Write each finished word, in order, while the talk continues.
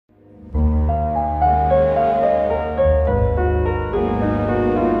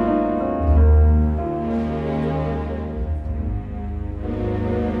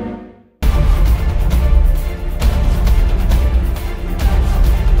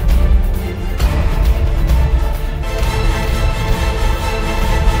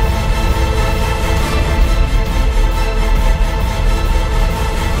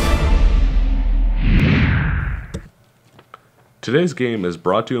Today's game is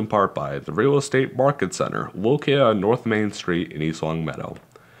brought to you in part by the Real Estate Market Center, located on North Main Street in East Longmeadow.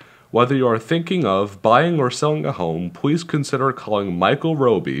 Whether you are thinking of buying or selling a home, please consider calling Michael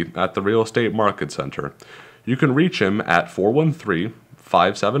Roby at the Real Estate Market Center. You can reach him at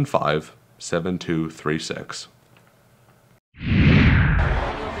 413-575-7236.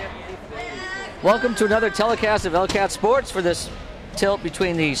 Welcome to another telecast of LCAT Sports for this tilt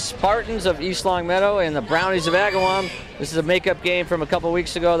between the Spartans of East Longmeadow and the Brownies of Agawam. This is a makeup game from a couple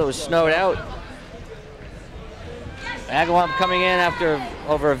weeks ago that was snowed out. Agawam coming in after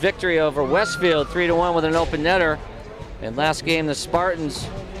over a victory over Westfield 3-1 with an open netter. And last game the Spartans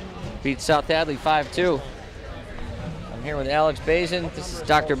beat South Hadley 5-2. I'm here with Alex Bazin. This is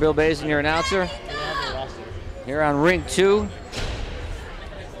Dr. Bill Bazin, your announcer. Here on Rink 2.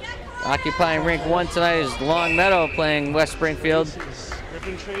 Occupying Rink 1 tonight is Longmeadow playing West Springfield.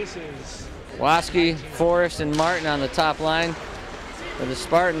 Griffin Traces. Waskey, Forrest, and Martin on the top line for the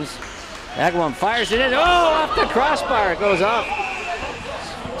Spartans. Agawam fires it in. Oh, off the crossbar. It goes up.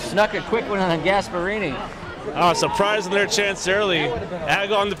 Snuck a quick one on Gasparini. Oh, surprising their chance early.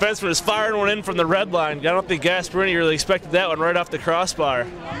 Agawam defenseman is firing one in from the red line. I don't think Gasparini really expected that one right off the crossbar.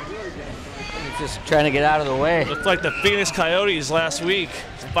 Just trying to get out of the way. Looked like the Phoenix Coyotes last week.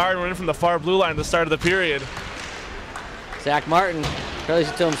 Fired one in from the far blue line at the start of the period. Zach Martin plays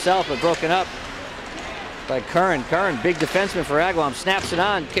it to himself, but broken up by Curran. Curran, big defenseman for Agawam, snaps it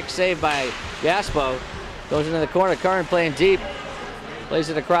on. Kick save by Gaspo. Goes into the corner. Curran playing deep. Plays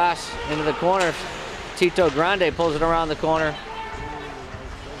it across into the corner. Tito Grande pulls it around the corner.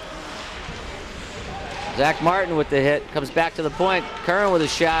 Zach Martin with the hit. Comes back to the point. Curran with a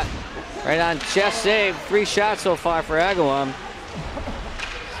shot. Right on chest save. 3 shots so far for Agawam.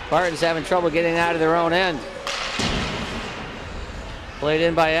 Spartans having trouble getting out of their own end. Played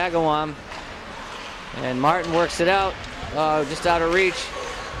in by Agawam. And Martin works it out. Just out of reach.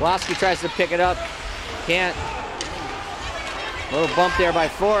 Waskey tries to pick it up. Can't. Little bump there by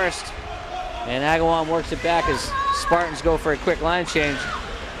Forrest. And Agawam works it back as Spartans go for a quick line change.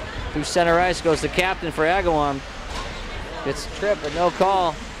 Through center ice goes the captain for Agawam. Gets a trip, but no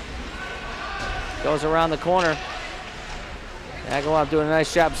call. Goes around the corner. Agawam doing a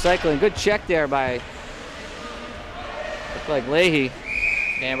nice job cycling. Good check there by, looked like Leahy.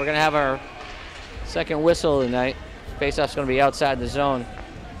 And we're going to have our second whistle tonight. Faceoff's going to be outside the zone.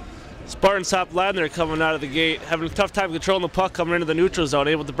 Spartans top line there coming out of the gate, having a tough time controlling the puck coming into the neutral zone,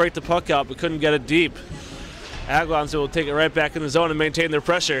 able to break the puck out but couldn't get it deep. Agawam's able to take it right back in the zone and maintain their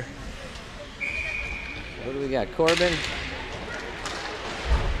pressure. What do we got?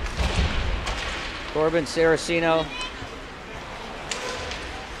 Corbin, Saracino,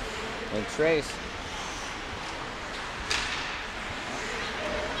 and Trace.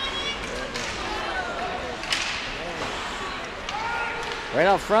 Right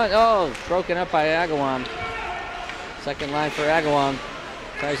out front. Oh, broken up by Agawam. Second line for Agawam.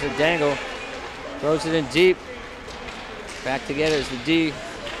 Tries to dangle. Throws it in deep. Back together is the D.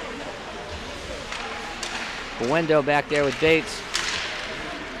 Buendo back there with Bates.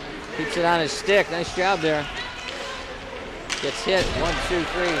 Keeps it on his stick. Nice job there. Gets hit. 1, 2,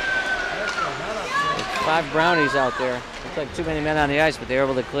 3. There's 5 Brownies out there. Looks like too many men on the ice, but they're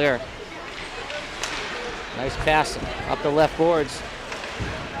able to clear. Nice pass up the left boards.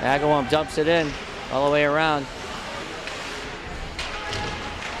 Agawam dumps it in all the way around.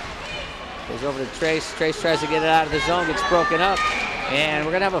 Goes over to Trace. Trace tries to get it out of the zone, gets broken up. And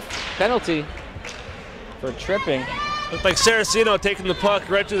we're going to have a penalty for tripping. Looked like Saracino taking the puck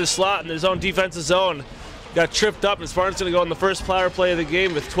right through the slot in his own defensive zone. Got tripped up, and Spartans going to go in the first power play of the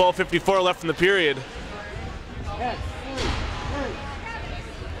game with 12:54 left in the period.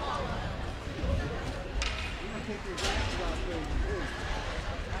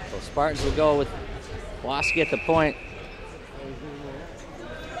 So Spartans will go with Waskey at the point.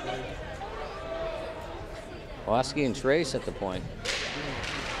 Waskey and Trace at the point.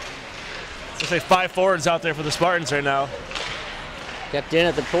 Looks like 5 forwards out there for the Spartans right now. Kept in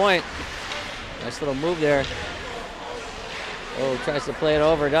at the point. Nice little move there. Oh, tries to play it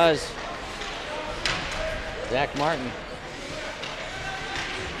over, does. Zach Martin.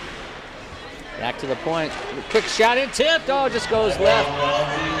 Back to the point. Quick shot in, tipped. Oh, just goes left.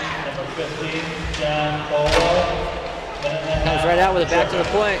 Comes right out with it back to the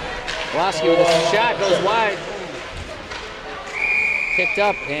point. Waskey with a shot, goes wide. Picked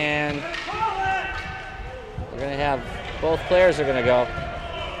up, and we're going to have both players are going to go.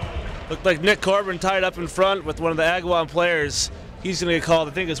 Looked like Nick Corbin tied up in front with one of the Agawam players. He's going to get called,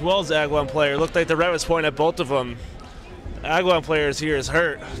 I think, as well as the Agawam player. Looked like the red was pointing at both of them. Agawam players here is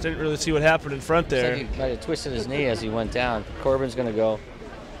hurt. Didn't really see what happened in front there. Looks like he might have twisted his knee as he went down. Corbin's going to go.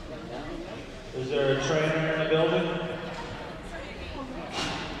 Is there a trainer in the building?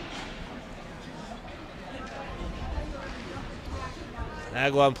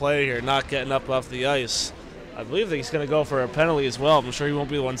 Agawam player here not getting up off the ice. I believe that he's going to go for a penalty as well. I'm sure he won't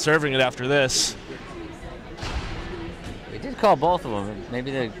be the one serving it after this. They did call both of them.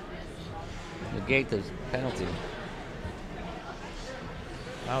 Maybe they negate the penalty.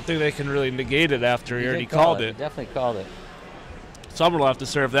 I don't think they can really negate it after he already called it. He definitely called it. Someone will have to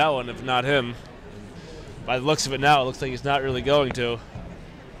serve that one, if not him. By the looks of it now, it looks like he's not really going to.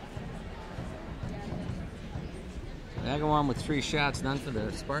 Agawam with 3 shots, none for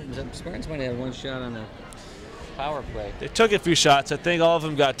the Spartans. Spartans might have had 1 shot on the power play. They took a few shots. I think all of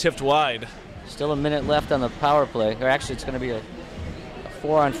them got tipped wide. Still a minute left on the power play. Or actually, it's going to be a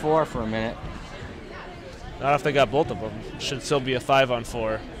 4-on-4 for a minute. Not if they got both of them. Should still be a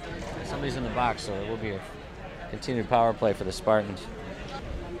 5-on-4. Somebody's in the box, so it will be a continued power play for the Spartans.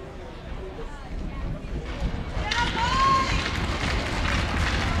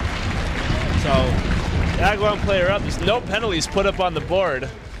 So, Agawam player up. There's no penalties put up on the board,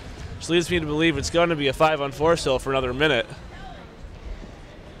 which leads me to believe it's going to be a 5-on-4 still for another minute.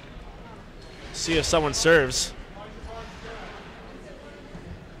 See if someone serves.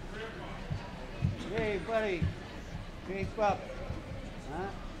 Hey, buddy, creep up. Huh?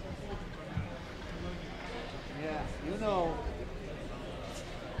 Yeah, you know.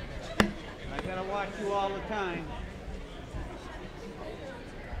 I gotta watch you all the time.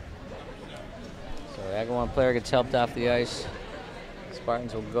 So Agawam player gets helped off the ice.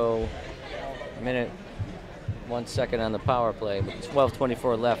 Spartans will go a minute, 1 second on the power play. With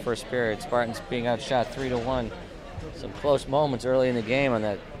 12:24 left, first period. Spartans being outshot 3-1. Some close moments early in the game on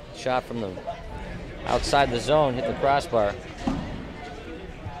that shot from the outside the zone, hit the crossbar.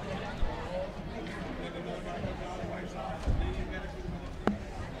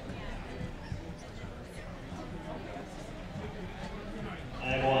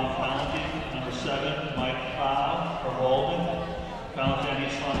 Agawam penalty, number 7, Mike Fowl for holding. Penalty on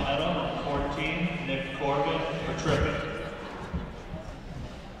East Long Meadow, number 14, Nick Corbin for tripping.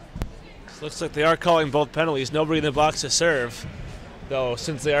 Looks like they are calling both penalties. Nobody in the box to serve. Though,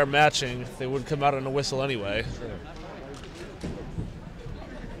 since they are matching, they would come out on a whistle anyway.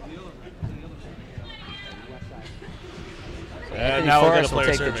 And now we're going to Forrest will play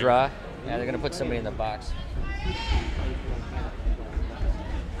take serving. the draw. Yeah, they're going to put somebody in the box.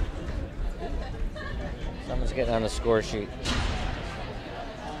 Someone's getting on the score sheet.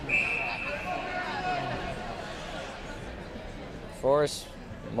 Forrest,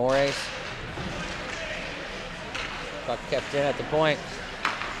 Moraes. Puck kept in at the point.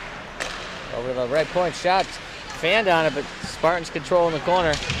 Over to the right point, shot. Fanned on it, but Spartans control in the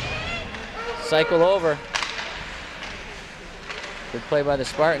corner. Cycle over. Good play by the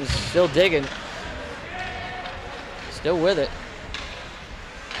Spartans. Still digging. Still with it.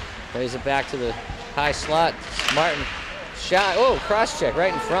 Plays it back to the high slot. Martin. Shot. Oh, cross check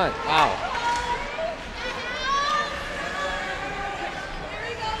right in front. Wow.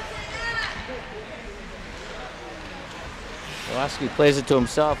 Waski plays it to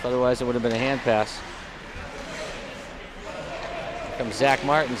himself, otherwise it would have been a hand pass. Here comes Zach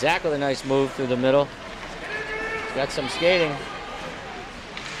Martin. Zach with a nice move through the middle. He's got some skating.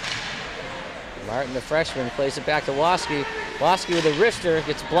 Martin, the freshman, plays it back to Waski. Waski with a wrister,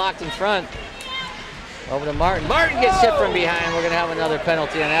 gets blocked in front. Over to Martin. Martin gets hit from behind. We're going to have another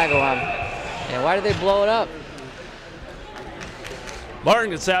penalty on Agawam. And why did they blow it up?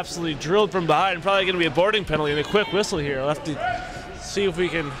 Martin gets absolutely drilled from behind. Probably going to be a boarding penalty and a quick whistle here. We'll have to see if we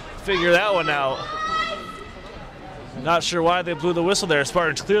can figure that one out. Not sure why they blew the whistle there.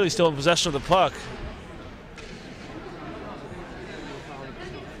 Spartans clearly still in possession of the puck.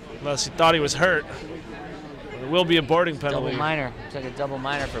 Unless he thought he was hurt. There will be a boarding penalty. Double minor. It's like a double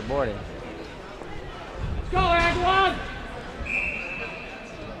minor for boarding. Let's go, Agawam!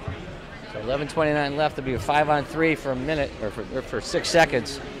 So 11:29 left. There'll be a 5-on-3 for a minute, or for 6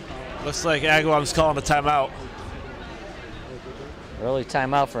 seconds. Looks like Agawam's calling a timeout. Early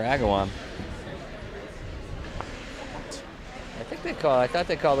timeout for Agawam. I thought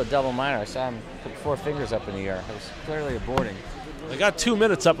they called a double minor. I saw him put 4 fingers up in the air. It was clearly a boarding. They got 2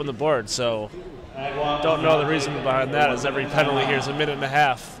 minutes up on the board, so don't know the reason behind that, as every penalty here is a minute and a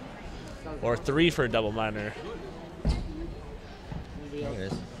half. Or 3 for a double minor. There it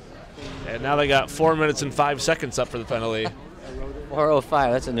is. And now they got 4 minutes and 5 seconds up for the penalty.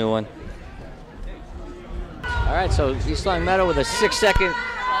 4:05, that's a new one. All right, so East Long Meadow with a 6-second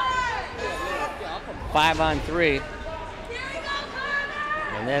 5-on-3.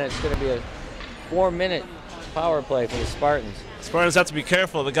 And then it's going to be a 4-minute power play for the Spartans. Spartans have to be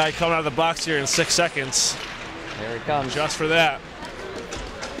careful. The guy coming out of the box here in 6 seconds. There he comes. Just for that.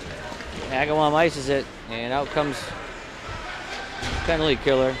 Agawam ices it, and out comes penalty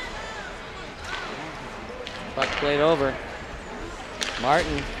killer. Puck played over.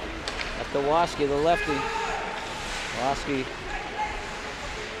 Martin up to Waski, the lefty. Waski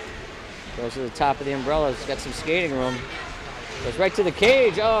goes to the top of the umbrella. He's got some skating room. Goes right to the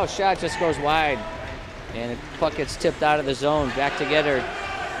cage. Oh, shot just goes wide. And the puck gets tipped out of the zone. Back together,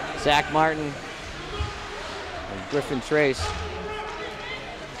 Zach Martin and Griffin Trace.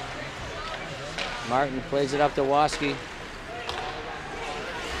 Martin plays it up to Waski.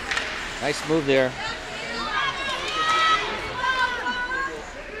 Nice move there.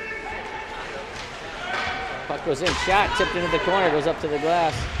 Puck goes in. Shot tipped into the corner. Goes up to the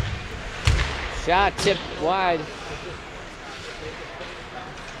glass. Shot tipped wide.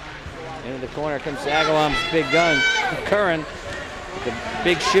 Into the corner comes Agawam's big gun. Curran, the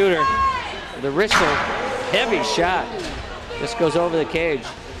big shooter. The whistle. Heavy shot. This goes over the cage.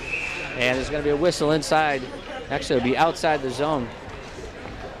 And there's going to be a whistle inside. Actually, it'll be outside the zone.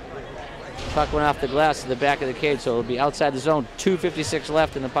 Puck went off the glass to the back of the cage, so it'll be outside the zone. 2:56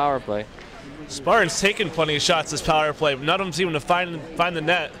 left in the power play. Spartans taking plenty of shots this power play, but none of them seem to find the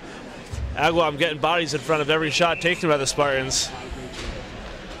net. Agawam getting bodies in front of every shot taken by the Spartans.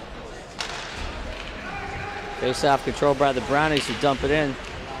 Face-off controlled by the Brownies, who dump it in.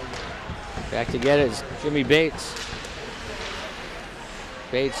 Back to get it is Jimmy Bates.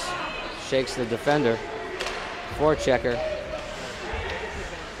 Bates shakes the defender. Forechecker.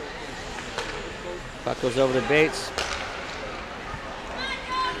 Puck goes over to Bates.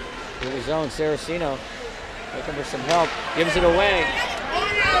 In his zone, Saraceno looking for some help. Gives it away.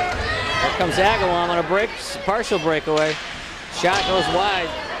 Here comes Agawam on a partial breakaway. Shot goes wide.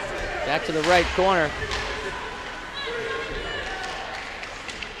 Back to the right corner.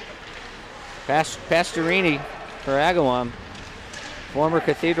 Pastorini for Agawam, former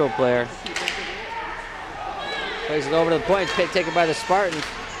Cathedral player. Plays it over to the point, taken by the Spartans.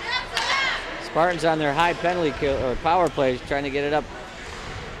 Spartans on their high penalty kill or power plays, trying to get it up.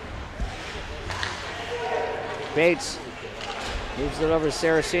 Bates moves it over to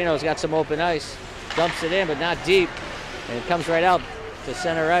Saraceno. He's got some open ice. Dumps it in, but not deep. And it comes right out to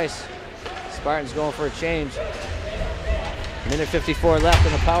center ice. Spartans going for a change. Minute 54 left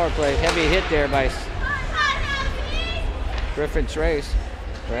in the power play. Heavy hit there by Griffin Trace.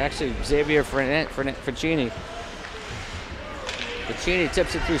 Or actually Xavier Ficini. Ficini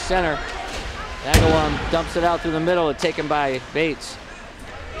tips it through center. Agawam dumps it out through the middle, taken by Bates.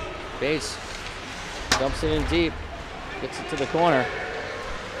 Bates dumps it in deep, gets it to the corner.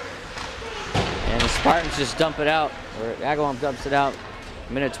 And the Spartans just dump it out, or Agawam dumps it out.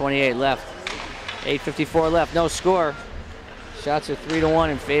 Minute 28 left. 8:54 left, no score. Shots are 3-1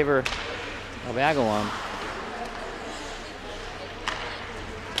 in favor of Agawam.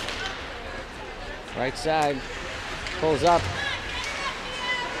 Right side, pulls up.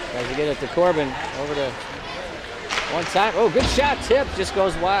 Tries to get it to Corbin, over to one time. Oh, good shot, tip, just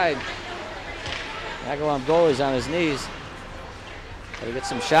goes wide. Agawam goalie's on his knees. Gotta get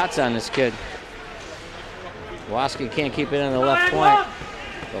some shots on this kid. Waski can't keep it in the left point.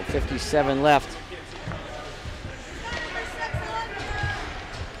 So 57 left.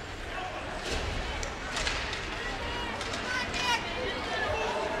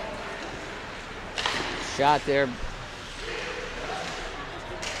 Shot there.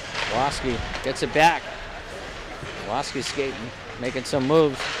 Waski gets it back. Waski skating, making some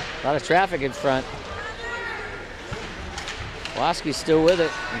moves. A lot of traffic in front. Waski's still with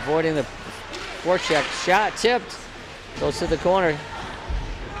it, avoiding the forecheck. Shot tipped. Goes to the corner.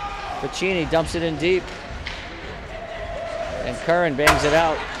 Ficini dumps it in deep. And Curran bangs it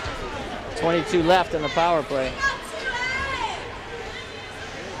out. 22 left in the power play.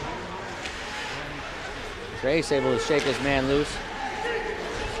 Trace able to shake his man loose.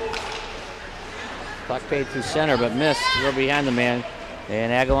 Puck paid through center, but missed. Real behind the man.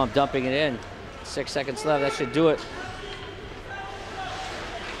 And Agawam dumping it in. 6 seconds left. That should do it.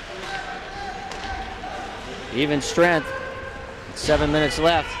 Even strength. 7 minutes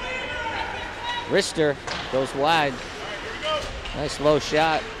left. Rister goes wide. Nice low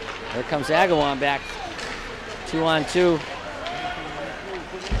shot. There comes Agawam back. 2-on-2.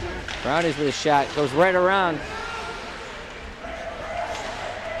 Brownies with a shot. Goes right around.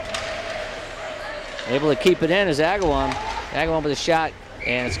 Able to keep it in is Agawam. Agawam with a shot,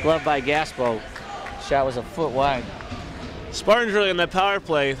 and it's gloved by Gaspo. Shot was a foot wide. Spartans really in that power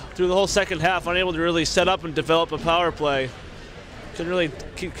play through the whole second half, unable to really set up and develop a power play. couldn't really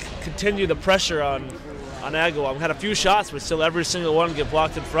continue the pressure on Agawam. Had a few shots, but still every single one get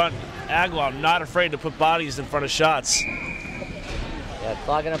blocked in front. Agawam not afraid to put bodies in front of shots. Yeah,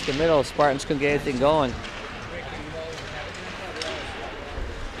 clogging up the middle. Spartans couldn't get anything going.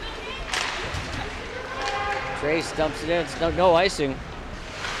 Trace dumps it in. It's no icing.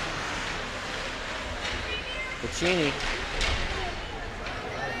 Puccini.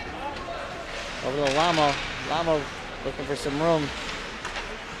 Over to Lamo. Lamo looking for some room.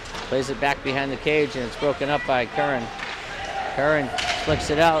 Plays it back behind the cage, and it's broken up by Curran. Curran flicks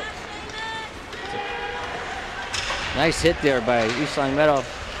it out. Nice hit there by East Long Meadow.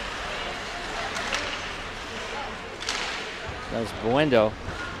 That was Buendo.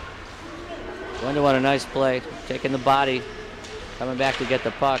 Buendo on a nice play, taking the body, coming back to get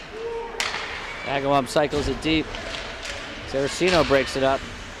the puck. Agawam cycles it deep. Saraceno breaks it up.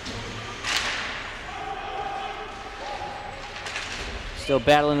 Still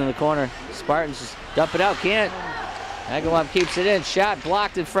battling in the corner. Spartans just dump it out, can't. Agawam keeps it in. Shot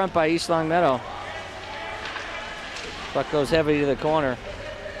blocked in front by East Long Meadow. Puck goes heavy to the corner.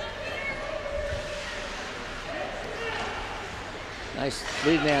 Nice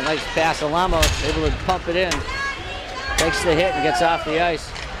lead man, nice pass. Alamo able to pump it in. Takes the hit and gets off the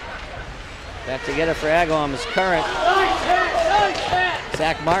ice. Back to get it for Agawam is Current.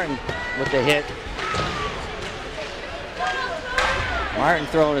 Zach Martin with the hit. Martin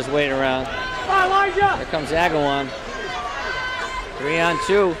throwing his weight around. Here comes Agawam.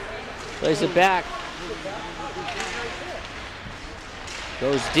 3-on-2. Plays it back.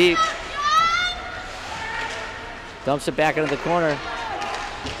 Goes deep. Dumps it back into the corner.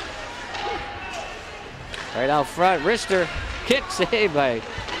 Right out front. Richter. Kick saved by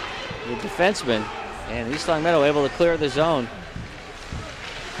the defenseman. And East Long Meadow able to clear the zone.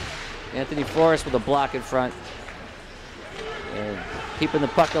 Anthony Forrest with a block in front. And keeping the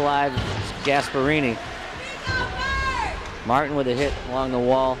puck alive is Gasparini. Martin with a hit along the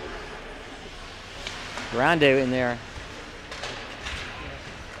wall. Grande in there.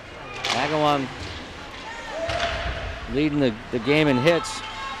 Agawam leading the game in hits.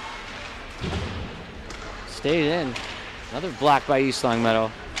 Stayed in. Another block by East Long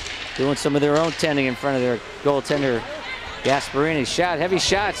Meadow. Doing some of their own tending in front of their goaltender, Gasparini. Shot, heavy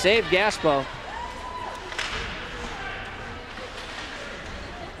shot, saved Gaspo.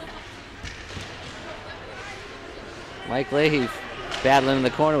 Mike Leahy battling in the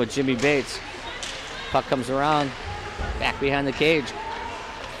corner with Jimmy Bates. Puck comes around, back behind the cage.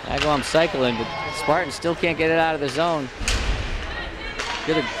 Agawam cycling, but Spartans still can't get it out of the zone.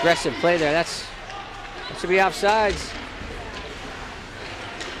 Good aggressive play there. That should be offsides.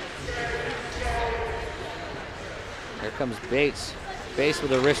 Here comes Bates. Bates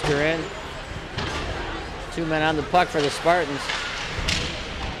with a wrister in. 2 men on the puck for the Spartans.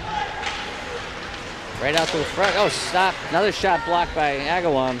 Right out to the front. Oh, stop. Another shot blocked by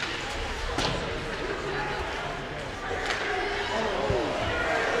Agawam.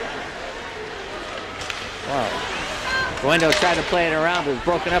 Wow. Buendo tried to play it around, but was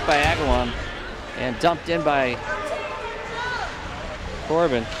broken up by Agawam and dumped in by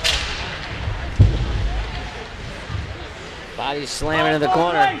Corbin. Body slamming in the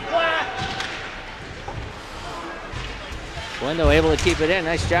corner. Buendo able to keep it in.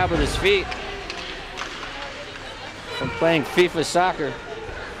 Nice job with his feet. From playing FIFA soccer.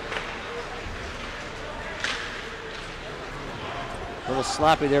 A little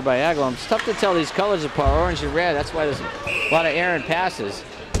sloppy there by Agawam. It's tough to tell these colors apart, orange and red. That's why there's a lot of errant passes.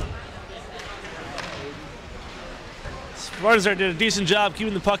 Spartans did a decent job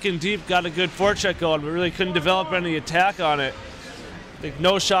keeping the puck in deep, got a good forecheck going, but really couldn't develop any attack on it. I think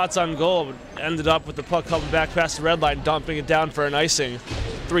no shots on goal, but ended up with the puck coming back past the red line, dumping it down for an icing.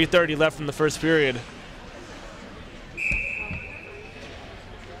 3:30 left in the first period.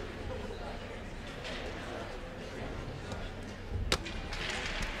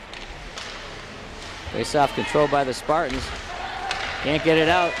 Face-off controlled by the Spartans. Can't get it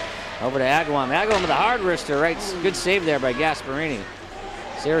out. Over to Agawam. Agawam with a hard wrister, right? Good save there by Gasparini.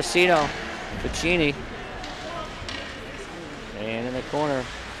 Saraceno, Puccini. And in the corner,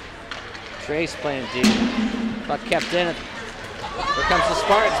 Trace playing deep. Puck kept in. Here comes the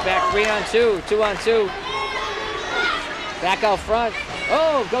Spartans back 3-on-2, 2-on-2. Back out front.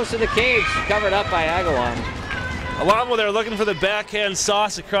 Oh, goes to the cage. Covered up by Agawam. Alamo there looking for the backhand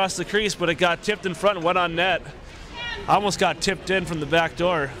sauce across the crease, but it got tipped in front and went on net. Almost got tipped in from the back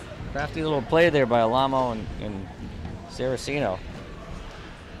door. Crafty little play there by Alamo and Saraceno.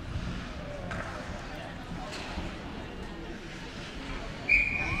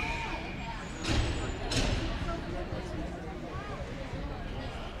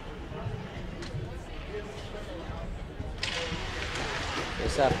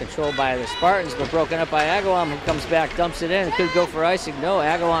 Face off controlled by the Spartans, but broken up by Agawam, who comes back, dumps it in. It could go for icing. No,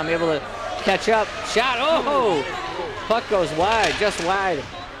 Agawam able to catch up. Shot, oh! Puck goes wide, just wide.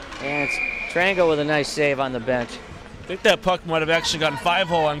 And it's Trango with a nice save on the bench. I think that puck might have actually gotten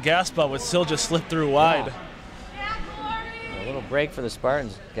 5-hole on Gaspa, but still just slipped through wide. A little break for the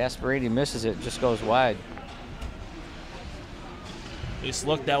Spartans. Gasparini misses it, just goes wide. At least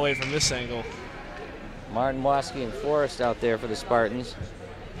look that way from this angle. Martin, Waski, and Forrest out there for the Spartans.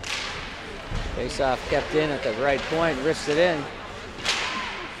 Face-off kept in at the right point, wrists it in.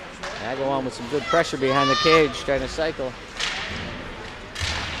 Agawam with some good pressure behind the cage, trying to cycle.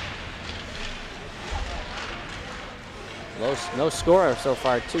 No score so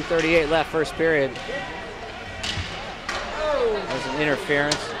far, 2:38 left, first period. There's an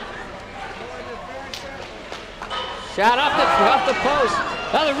interference. Shot off the post.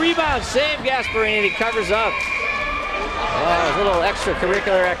 Now the rebound, save Gasparini, and he covers up. Oh, a little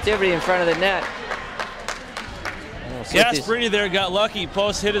extracurricular activity in front of the net. Gasparini there got lucky.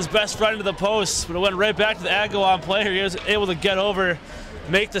 Post hit his best friend to the post, but it went right back to the Agawam player. He was able to get over,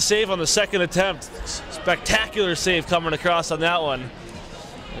 make the save on the second attempt. Spectacular save coming across on that one.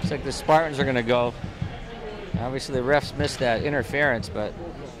 Looks like the Spartans are going to go. Obviously the refs missed that interference, but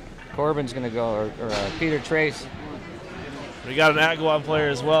Corbin's going to go, or Peter Trace. We got an Agawam player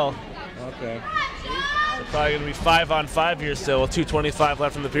as well. Okay. So probably going to be 5-on-5 here still with 2:25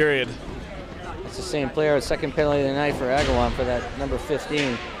 left in the period. It's the same player, second penalty of the night for Agawam for that number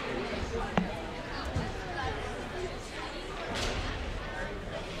 15.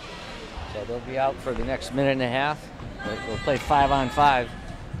 So they'll be out for the next minute and a half. We'll play 5-on-5.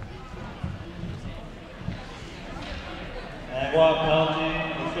 Agawam penalty,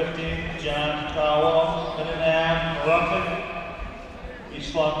 number 15, John Cowell, minute and a half, roughing.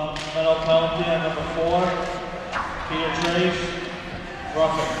 East Long Meadow penalty on number 4, Peter Trace,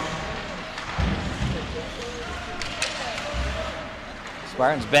 roughing.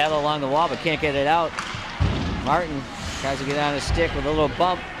 Spartans battle along the wall but can't get it out. Martin tries to get on his stick with a little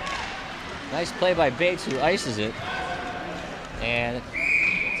bump. Nice play by Bates, who ices it. And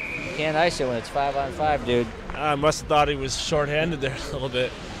you can't ice it when it's 5-on-5, dude. I must have thought he was shorthanded there a little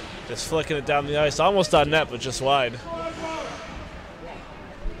bit. Just flicking it down the ice. Almost on net, but just wide.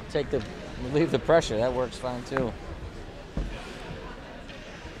 Relieve the pressure. That works fine, too.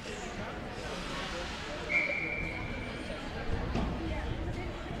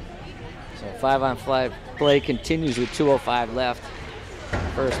 So 5-on-5 play continues with 2:05 left.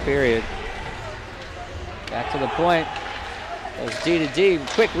 First period. Back to the point. Goes D to D.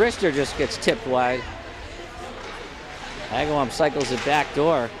 Quick wrister just gets tipped wide. Agawam cycles it back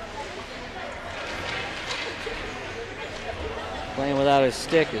door. Playing without his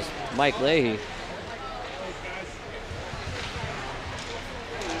stick is Mike Leahy.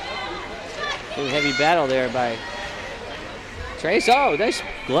 Big heavy battle there by Trace. Oh, nice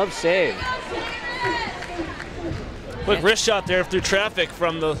glove save. Quick wrist shot there through traffic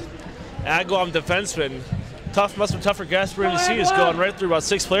from the Agawam defenseman. Tough, must have been tough for Gasparini to see. He's going right through about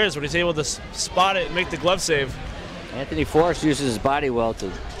 6 players, but he's able to spot it and make the glove save. Anthony Forrest uses his body well to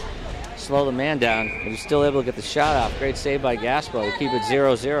slow the man down, but he's still able to get the shot off. Great save by Gaspo to keep it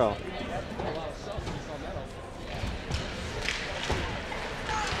 0-0.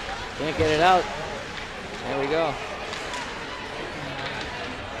 Can't get it out. There we go.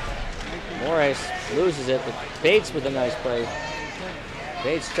 Morris loses it, but Bates with a nice play.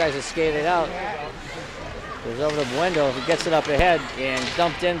 Bates tries to skate it out. Goes over to Buendo. He gets it up ahead and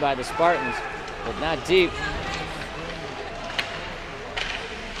dumped in by the Spartans, but not deep.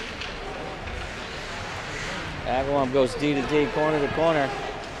 Agawam goes D to D, corner to corner.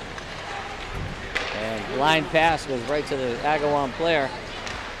 And line pass goes right to the Agawam player.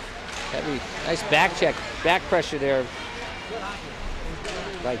 Heavy, nice back check, back pressure there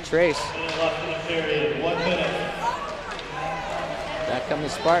by Trace. Back come the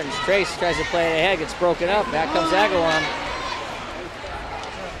Spartans. Trace tries to play it ahead, gets broken up. Back comes Agawam.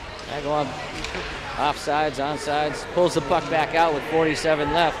 Agawam offsides, onsides, pulls the puck back out with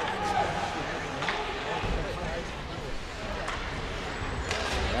 47 left.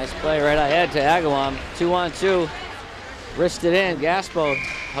 Nice play right ahead to Agawam. 2-on-2. Wrist it in. Gaspo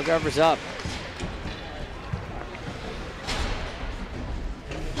covers up.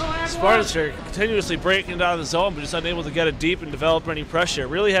 Spartans are continuously breaking it out of the zone, but just unable to get it deep and develop any pressure.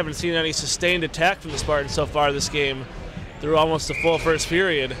 Really haven't seen any sustained attack from the Spartans so far this game through almost the full first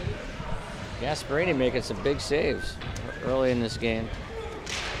period. Gasparini making some big saves early in this game.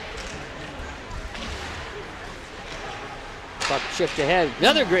 Puck chipped ahead.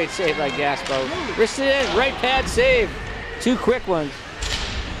 Another great save by Gaspo. Wristed in, right pad save. 2 quick ones.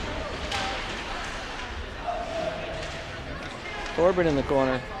 Corbin in the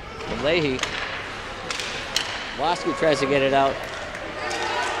corner. And Leahy. Waski tries to get it out.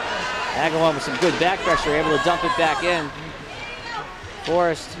 Agawam with some good back pressure, able to dump it back in.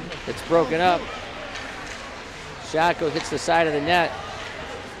 Forrest, it's broken up. Shot hits the side of the net.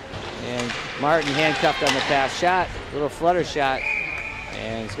 And Martin handcuffed on the pass. Shot, little flutter shot.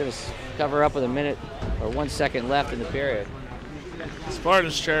 And he's going to cover up with a minute or 1 second left in the period.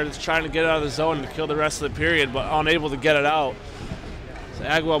 Spartans is trying to get out of the zone and kill the rest of the period, but unable to get it out. So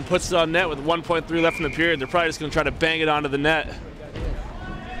Agawam puts it on net with 1.3 left in the period. They're probably just going to try to bang it onto the net.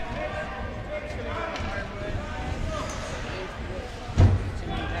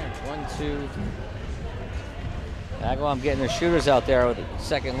 1-2. Agawam getting their shooters out there with a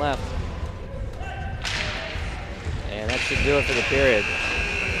second left. And that should do it for the period.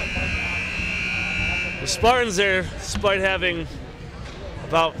 The Spartans there, despite having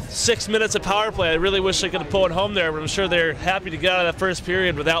about 6 minutes of power play, I really wish they could have pulled it home there, but I'm sure they're happy to get out of that first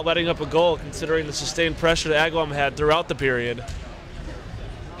period without letting up a goal, considering the sustained pressure that Agawam had throughout the period.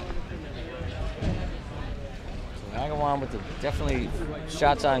 So Agawam with the definitely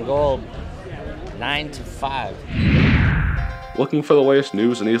shots on goal, 9-5. Looking for the latest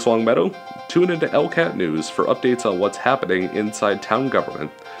news in East Longmeadow? Tune into LCAT News for updates on what's happening inside town government,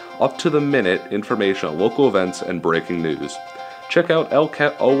 up-to-the-minute information on local events and breaking news. Check out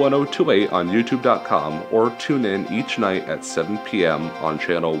LCAT 01028 on YouTube.com or tune in each night at 7 p.m. on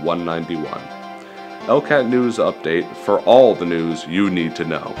channel 191. LCAT News Update for all the news you need to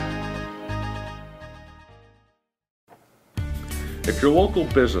know. If you're a local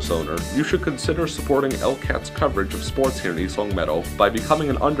business owner, you should consider supporting LCAT's coverage of sports here in East Longmeadow by becoming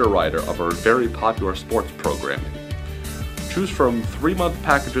an underwriter of our very popular sports programming. Choose from 3-month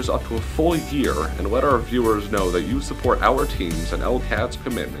packages up to a full year and let our viewers know that you support our teams and LCAT's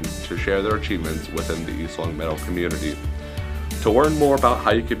commitment to share their achievements within the East Longmeadow community. To learn more about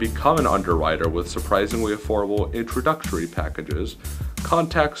how you can become an underwriter with surprisingly affordable introductory packages,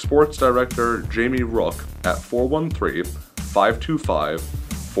 contact Sports Director Jamie Rook at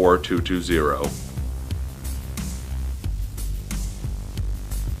 413-525-4220.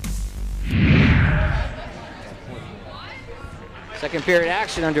 Second period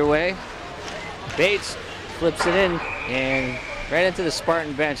action underway. Bates flips it in and right into the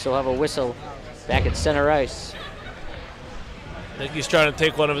Spartan bench. They'll have a whistle back at center ice. I think he's trying to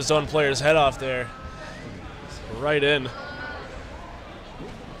take one of his own players' head off there. Right in.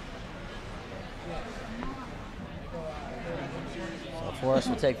 So Forrest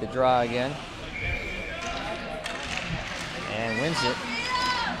will take the draw again. And wins it.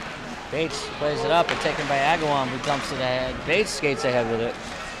 Bates plays it up and taken by Agawam, who dumps it ahead. Bates skates ahead with it.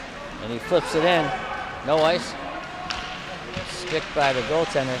 And he flips it in. No ice. Stick by the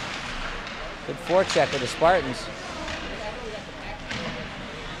goaltender. Good forecheck of the Spartans.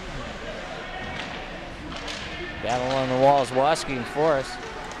 Battle on the walls, Waski and Forrest.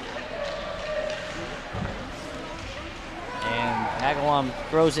 And Agawam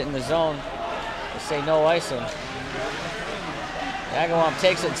throws it in the zone. They say no icing. Agawam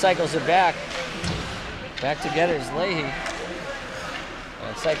takes it and cycles it back. Back to get it is Leahy.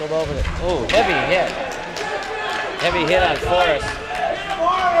 And cycled over the, oh, heavy hit. Heavy hit on Forrest.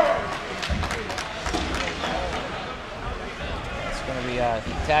 It's going to be a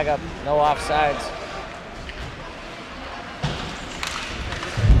tag up, no offsides.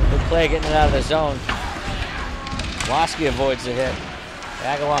 Good play getting it out of the zone. Waski avoids the hit.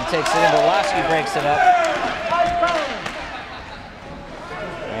 Agawam takes it in, but Waski breaks it up.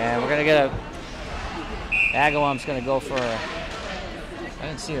 And we're going to get a... Agawam's going to go for a... I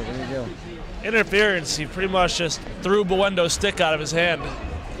didn't see it. What did he do? Interference. He pretty much just threw Buendo's stick out of his hand.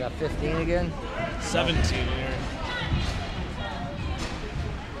 Got 15 again? 17 here.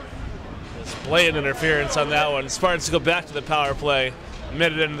 It's blatant interference on that one. Spartans go back to the power play. A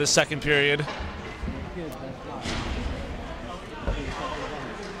minute into the second period.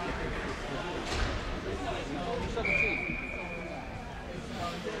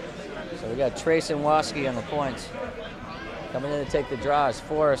 So we got Trace and Waski on the points. Coming in to take the draw is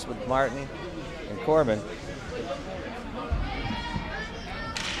Forrest with Martin and Corbin.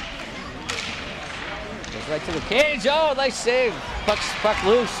 Goes right to the cage. Oh, nice save. Puck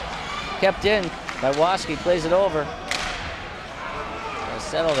loose. Kept in by Waski. Plays it over. Gotta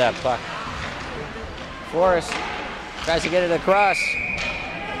settle that puck. Forrest tries to get it across.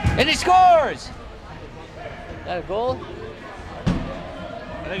 And he scores! Is that a goal?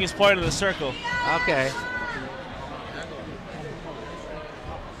 I think he's pointing to the circle. Okay.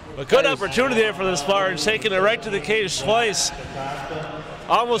 A good opportunity there for the Spartans, taking it right to the cage twice.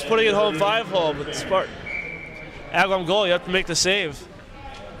 Almost putting it home 5-hole, but the Spartans Agawam goal, you have to make the save.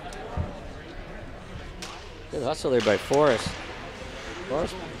 Good hustle there by Forrest.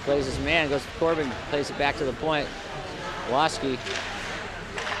 Forrest plays his man, goes to Corbin, plays it back to the point. Waski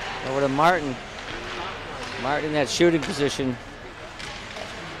over to Martin. Martin in that shooting position.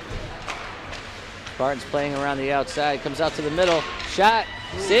 Spartans playing around the outside, comes out to the middle. Shot,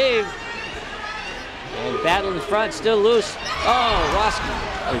 save. And battle in front, still loose. Oh,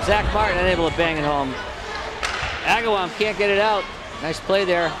 Waski, Zach Martin unable to bang it home. Agawam can't get it out. Nice play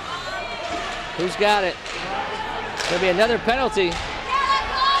there. Who's got it? Gonna be another penalty.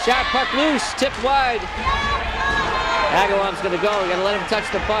 Shot, puck loose, tipped wide. Agawam's gonna go, we gotta let him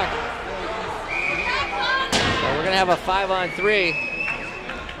touch the puck. So we're gonna have a 5-on-3.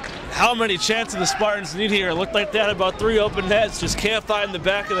 How many chances the Spartans need here? It looked like they had about 3 open nets, just can't find the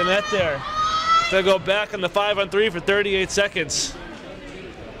back of the net there. They'll go back on the 5-on-3 for 38 seconds.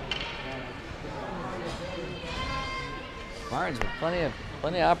 Spartans with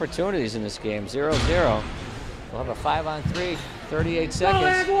plenty of opportunities in this game, 0-0. We'll have a 5-on-3, 38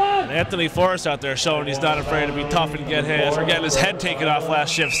 seconds. And Anthony Forrest out there showing he's not afraid to be tough and get hit after getting his head taken off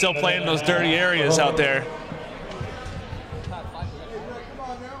last shift. Still playing those dirty areas out there.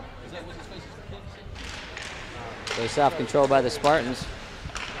 Face-off control by the Spartans.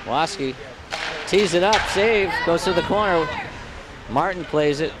 Waski tees it up, save, goes to the corner. Martin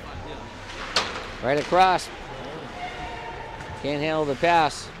plays it right across. Can't handle the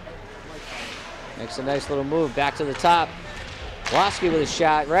pass. Makes a nice little move back to the top. Waski with a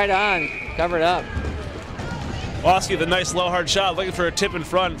shot right on, covered up. Waski with a nice low hard shot, looking for a tip in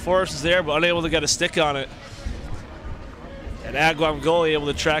front. Forrest is there, but unable to get a stick on it. And Agawam goalie able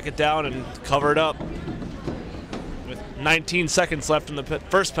to track it down and cover it up. With 19 seconds left in the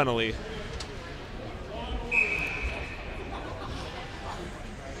first penalty.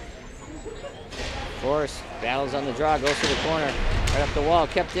 Forrest battles on the draw, goes to the corner, right up the wall,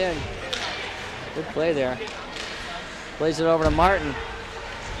 kept in. Good play there. Plays it over to Martin.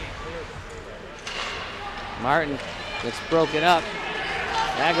 Martin gets broken up.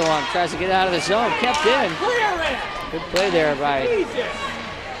 Agawam tries to get out of the zone, kept in. Good play there by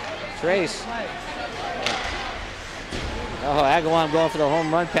Trace. Oh, Agawam going for the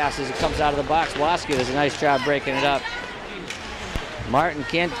home run pass as it comes out of the box. Waski does a nice job breaking it up. Martin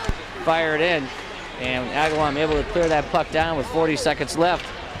can't fire it in, and Agawam able to clear that puck down with 40 seconds left.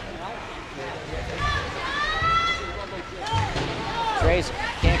 Trace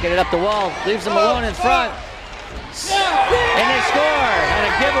can't get it up the wall, leaves them alone in front. And they score on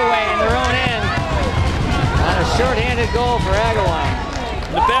a giveaway in their own end on a short-handed goal for Agawam.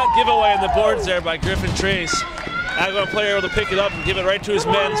 The bad giveaway on the boards there by Griffin Trace. Agawam player able to pick it up and give it right to his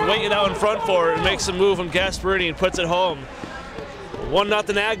men. He's waiting out in front for it and makes a move on Gasparini and puts it home. 1-0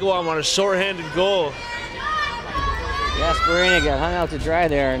 Agawam on a short-handed goal. Gasparini got hung out to dry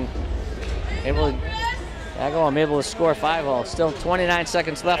there and Agawam able to score 5-0. Still 29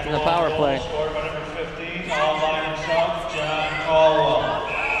 seconds left in the power play. Scored by number 15, all by himself, John Caldwell.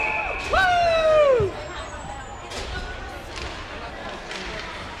 Woo!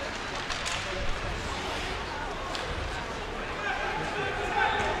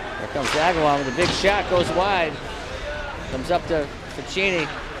 Here comes Agawam with a big shot, goes wide. Comes up to Ficini.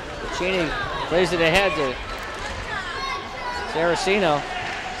 Ficini plays it ahead to Saraceno.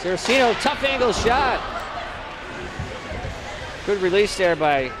 Saraceno, tough angle shot. Good release there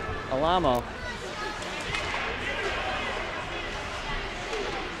by Alamo.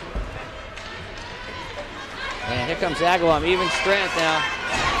 And here comes Agawam, even strength now.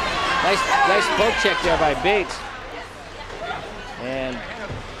 Nice poke check there by Bates. And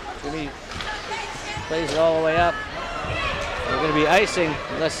Jimmy plays it all the way up. They're going to be icing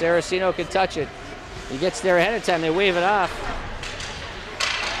unless Saraceno can touch it. He gets there ahead of time, they wave it off.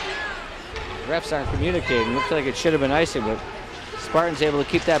 Refs aren't communicating. Looks like it should have been icing, but Spartans able to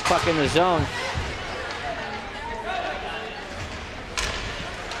keep that puck in the zone.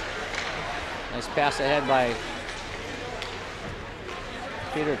 Nice pass ahead by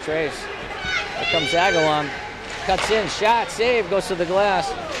Peter Trace. Here comes Agawam. Cuts in, shot, save, goes to the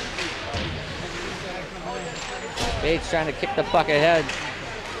glass. Bates trying to kick the puck ahead.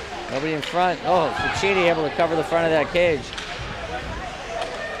 Nobody in front. Oh, Ficini able to cover the front of that cage.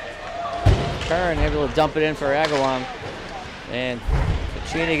 Curran able to dump it in for Agawam. And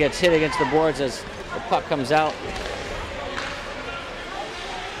Ficini gets hit against the boards as the puck comes out.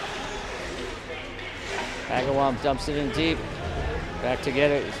 Agawam dumps it in deep. Back to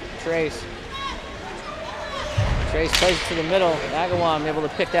get it, Trace. Trace plays it to the middle. Agawam able to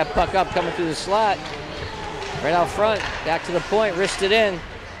pick that puck up coming through the slot. Right out front, back to the point, wristed in.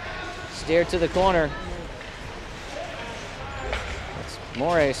 Steered to the corner.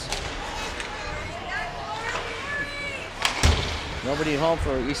 Morris. Nobody home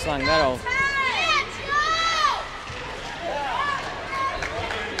for East Long Meadow.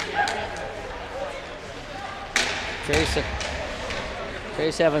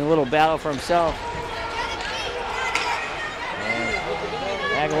 Trace having a little battle for himself.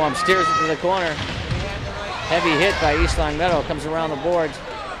 And Agawam steers it to the corner. Heavy hit by East Long Meadow, comes around the boards.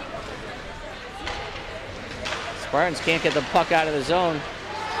 Spartans can't get the puck out of the zone.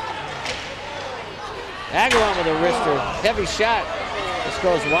 Agawam with a wrister, heavy shot. This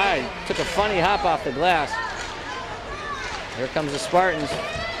goes wide, took a funny hop off the glass. Here comes the Spartans.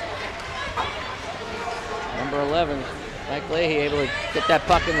 Number 11, Mike Leahy able to get that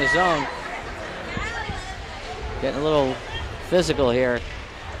puck in the zone. Getting a little physical here.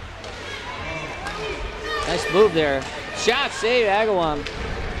 Nice move there. Shot, save, Agawam.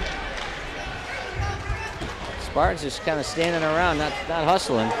 Spartans just kind of standing around, not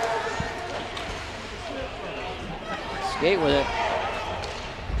hustling. Skate with it.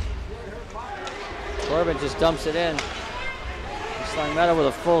 Corbin just dumps it in. East Long Meadow with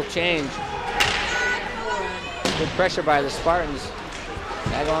a full change. Good pressure by the Spartans.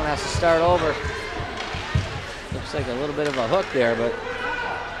 Agawam has to start over. Looks like a little bit of a hook there, but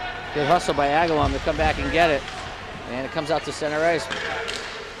good hustle by Agawam to come back and get it. And it comes out to center ice.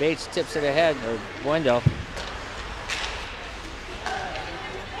 Bates tips it ahead, or Buendo.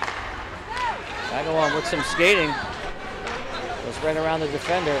 Agawam with some skating. Goes right around the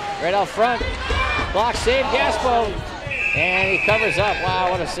defender. Right out front. Block save, Gaspo. And he covers up.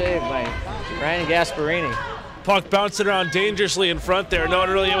 Wow, what a save by Ryan Gasparini. Puck bouncing around dangerously in front there. No one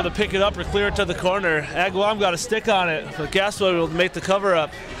really able to pick it up or clear it to the corner. Agawam got a stick on it, but Gaspo will make the cover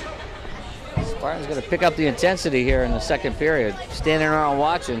up. Spartans going to pick up the intensity here in the second period. Standing around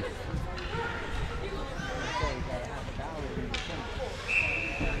watching.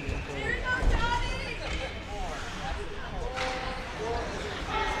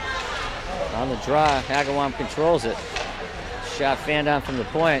 On the draw, Agawam controls it. Shot fanned on from the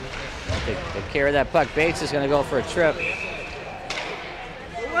point. They carry that puck. Bates is going to go for a trip.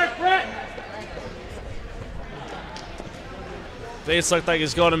 Bates looked like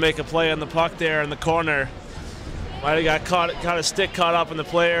he's going to make a play on the puck there in the corner. Might have got a stick caught up in the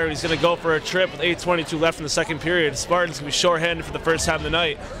player. He's going to go for a trip with 8:22 left in the second period. Spartans going to be shorthanded for the first time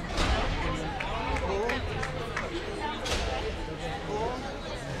tonight.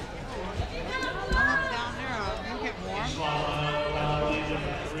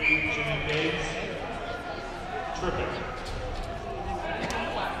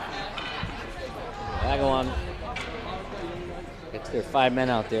 Agawam gets their 5 men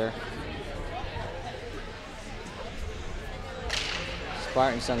out there.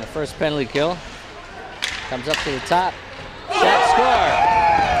 Spartans on the first penalty kill. Comes up to the top. Shot, score!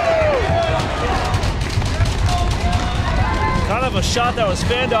 Kind of a shot that was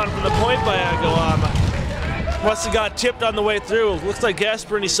fanned on from the point by Agawam. Must have got tipped on the way through. Looks like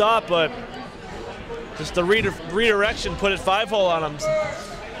Gasparini saw it, but just the redirection put it 5-hole on him.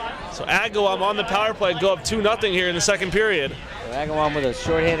 So Agawam on the power play go up 2-0 here in the second period. So Agawam with a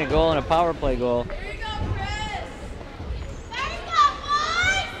shorthanded goal and a power play goal.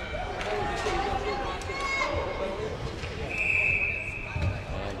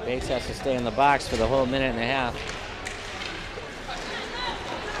 And Bates has to stay in the box for the whole minute and a half.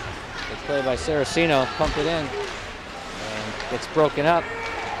 Good play by Saraceno, pumped it in. And gets broken up.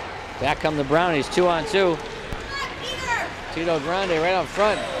 Back come the Brownies, 2-on-2. Tito Grande right up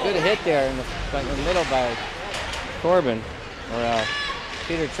front. Good hit there in the middle by Corbin, or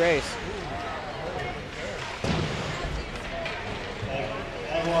Peter Trace.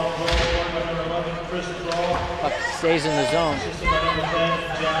 Puck stays in the zone.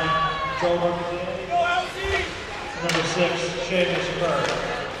 Number 6, Seamus Burr.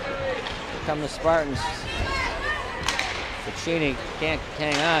 Here come the Spartans. Puccini can't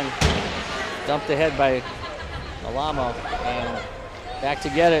hang on. Dumped ahead by Alamo, and back to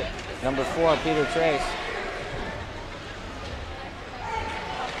get it. Number 4, Peter Trace.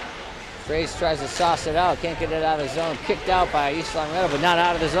 Trace tries to sauce it out, can't get it out of the zone. Kicked out by East Long Meadow, but not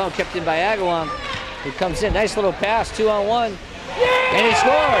out of the zone. Kept in by Agawam, who comes in. Nice little pass, 2-on-1, and he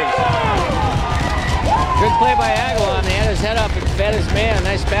scores. Good play by Agawam. He had his head up and fed his man.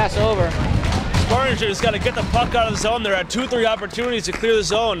 Nice pass over. Spartans just got to get the puck out of the zone. There are 2-3 opportunities to clear the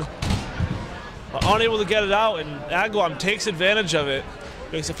zone. Unable to get it out, and Agawam takes advantage of it.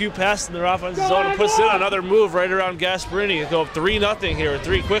 Makes a few passes in their offensive zone and puts in another move right around Gasparini. Go up 3-0 here,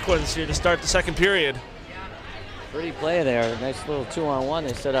 3 quick ones here to start the second period. Pretty play there. Nice little 2-on-1.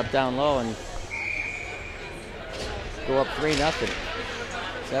 They set up down low and go up 3-0.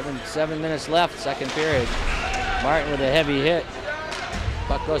 7 minutes left, second period. Martin with a heavy hit.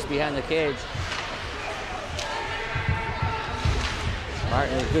 Puck goes behind the cage.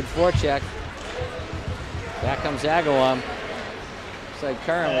 Martin with a good forecheck. Back comes Agawam. Looks like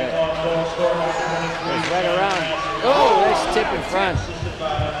Curran goes right around. Oh, nice tip in front.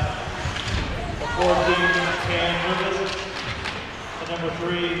 The number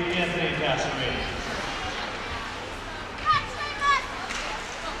 3, Anthony Casimir.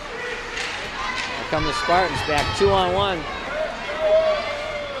 Here come the Spartans back 2-on-1.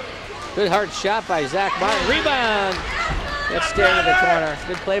 Good hard shot by Zach Martin. Rebound! Gets steered into the corner.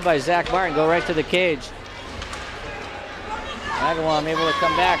 Good play by Zach Martin. Go right to the cage. Agawam able to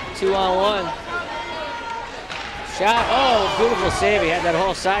come back 2-on-1. Shot. Oh, beautiful save. He had that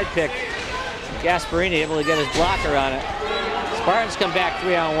whole side pick. Gasparini able to get his blocker on it. Spartans come back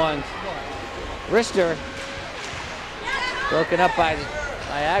 3-on-1. Rister broken up by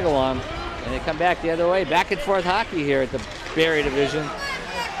Agawam. And they come back the other way. Back and forth hockey here at the Barrie Division.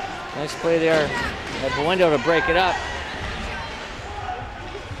 Nice play there at the window to break it up.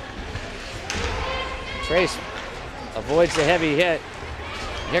 Trace avoids the heavy hit.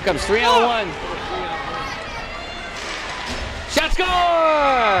 Here comes 3-on-1. Shot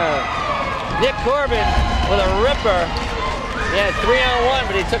score! Nick Corbin with a ripper. He had 3-on-1,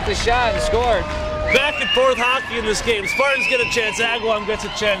 but he took the shot and scored. Back and forth hockey in this game. Spartans get a chance, Agawam gets a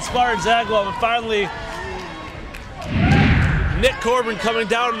chance. Spartans, Agawam, and finally Nick Corbin coming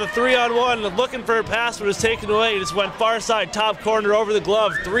down in the 3-on-1, looking for a pass, but it was taken away. He just went far side, top corner over the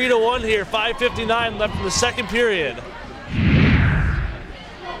glove. 3-1 here, 5:59 left in the second period.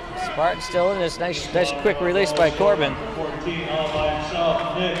 Spartans still in this. Nice quick release by Corbin. 14 all by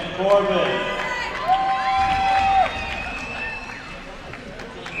himself, Nick Corbin.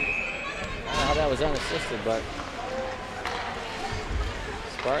 How that was unassisted, but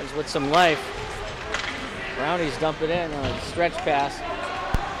Spartans with some life. Brownies dump it in on a stretch pass.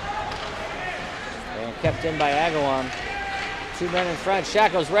 And kept in by Agawam. 2 men in front.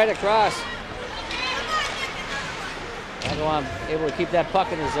 Shot goes right across. Agawam able to keep that puck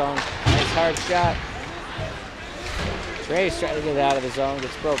in the zone. Nice hard shot. Trace trying to get out of the zone.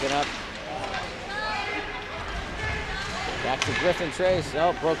 Gets broken up. Back to Griffin Trace.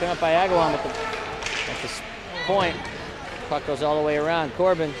 Oh, broken up by Agawam at the point. Puck goes all the way around.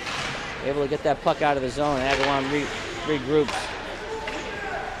 Corbin able to get that puck out of the zone. Agawam regroups.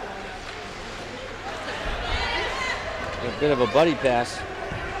 A bit of a buddy pass.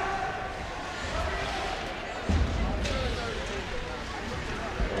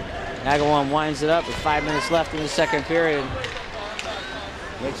 Agawam winds it up with 5 minutes left in the second period.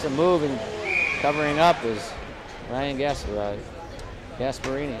 Makes a move, and covering up is Ryan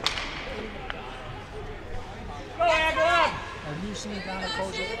Gasparini. Have you seen Donna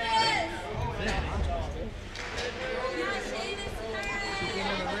Koza?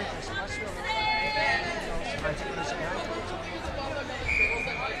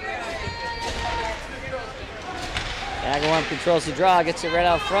 Agawam controls the draw, gets it right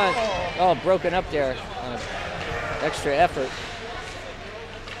out front. Oh, broken up there on an extra effort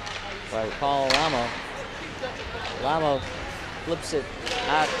by Paul Lamo. Lamo flips it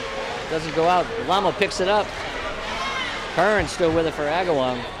out, doesn't go out. Lamo picks it up. Curran still with it for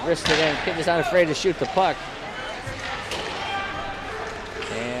Agawam. Wrist it in. Kid is not afraid to shoot the puck.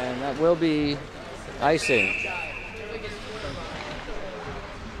 And that will be icing.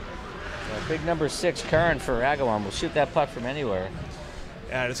 So big number 6, Curran for Agawam. Will shoot that puck from anywhere.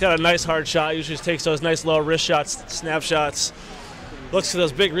 Yeah, it's got a nice hard shot. Usually just takes those nice low wrist shots, snapshots. Looks for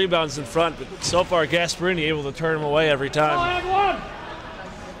those big rebounds in front, but so far Gasparini able to turn him away every time.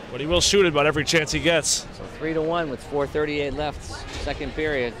 But he will shoot it about every chance he gets. So 3-1 with 4:38 left, second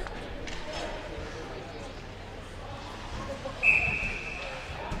period.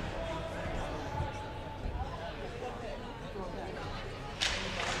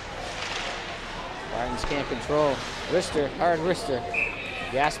 Spartans can't control. Wrister, hard wrister.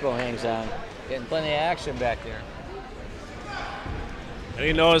 Gaspo hangs on. Getting plenty of action back there. And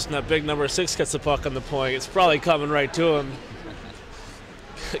he knows when that big number 6 gets the puck on the point, it's probably coming right to him.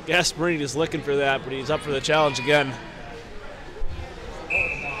 Gasparini is looking for that, but he's up for the challenge again.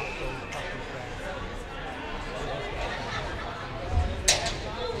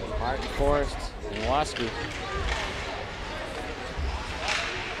 Martin, Forrest, and Waski.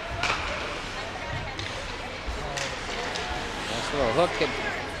 Nice little hook.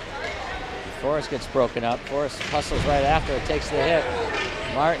 Forrest gets broken up. Forrest hustles right after it, takes the hit.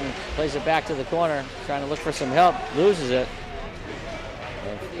 Martin plays it back to the corner, trying to look for some help, loses it.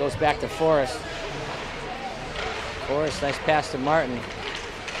 And goes back to Forrest. Forrest, nice pass to Martin.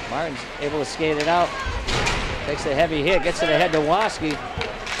 Martin's able to skate it out. Takes a heavy hit, gets it ahead to Waski.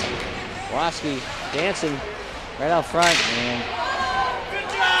 Waski dancing right out front and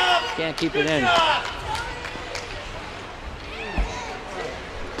can't keep it in.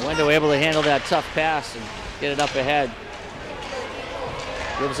 Wendo able to handle that tough pass and get it up ahead.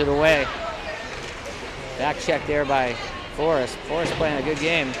 Gives it away. Back check there by Forrest. Forrest playing a good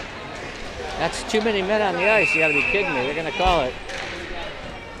game. That's too many men on the ice. You gotta be kidding me. They're gonna call it.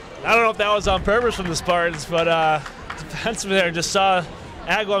 I don't know if that was on purpose from the Spartans, but defenseman there just saw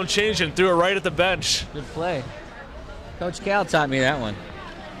Agawam change and threw it right at the bench. Good play. Coach Cal taught me that one.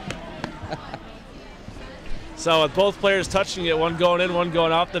 So with both players touching it, one going in, one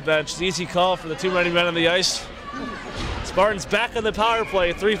going off the bench, it's an easy call for the too many men on the ice. Spartans back on the power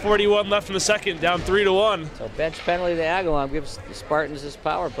play, 3:41 left in the second, down 3-1. So bench penalty to Agawam gives the Spartans this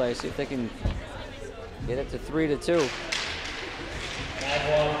power play. See if they can get it to 3-2.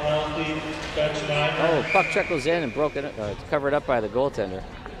 Agawam penalty, bench 9. Oh, puck check goes in and broken, covered up by the goaltender.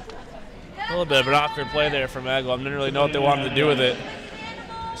 A little bit of an awkward play there from Agawam. Didn't really know what they wanted to do with it.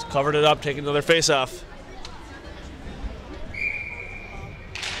 Just covered it up, taking another face-off.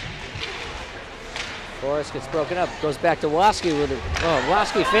 Forrest gets broken up, goes back to Waski with it. Oh,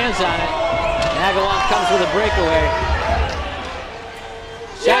 Waski fans on it. And Agawam comes with a breakaway.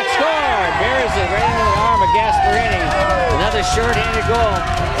 Shot scored! Buries it right into the arm of Gasparini. Another short-handed goal.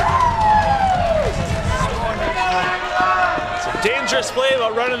 It's a dangerous play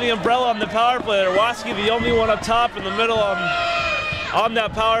about running the umbrella on the power play there. Waski the only one up top in the middle on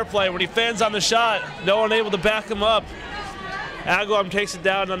that power play. When he fans on the shot, no one able to back him up. Agawam takes it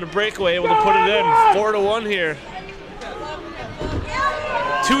down on the breakaway, able to put it in. 4-1 here.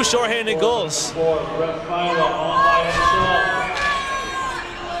 Two shorthanded goals.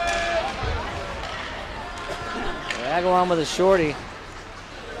 Agawam with a shorty.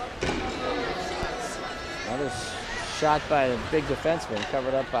 Another shot by the big defenseman,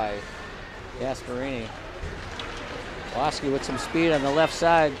 covered up by Gasparini. Waski with some speed on the left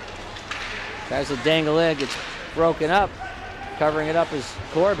side. Tries to dangle in, gets broken up. Covering it up is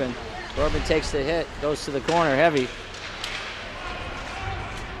Corbin. Corbin takes the hit, goes to the corner heavy.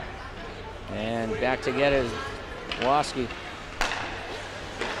 And back to get it is Waski.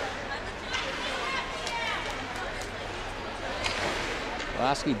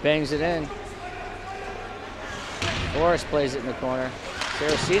 Waski bangs it in. Forrest plays it in the corner.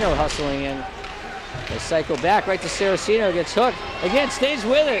 Saraceno hustling in. They cycle back right to Saraceno, gets hooked. Again, stays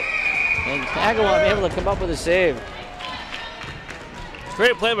with it. And Agawam able to come up with a save.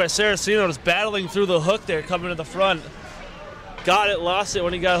 Great play by Saraceno, just battling through the hook there, coming to the front. Got it, lost it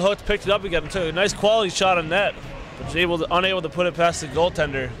when he got hooked, picked it up again, took a nice quality shot on net, but was unable to put it past the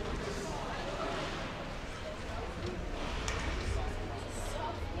goaltender.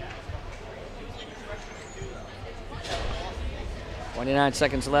 .29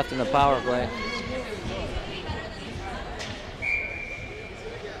 seconds left in the power play.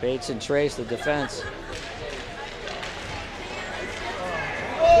 Bates and Trace, the defense.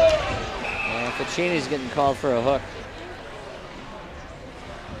 And Ficini's getting called for a hook.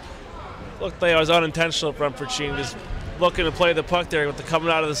 Looked like it was unintentional from Ficini, just looking to play the puck there with the coming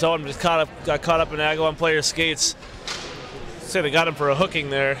out of the zone, just got caught up in Agawam player's skates. Say they got him for a hooking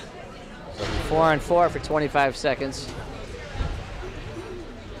there. 4-on-4 for 25 seconds.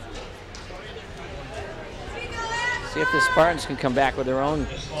 See if the Spartans can come back with their own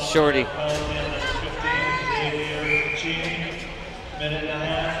shorty. Minute and a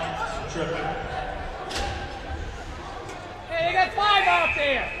half, tripping. Hey, they got 5 out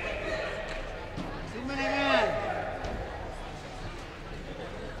there. Too many men.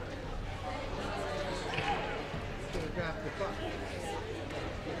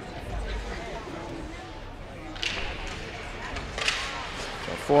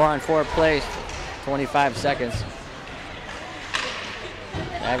 So 4-on-4 play, 25 seconds.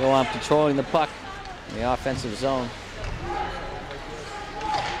 Agawam controlling the puck in the offensive zone.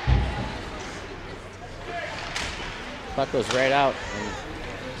 Puck goes right out, and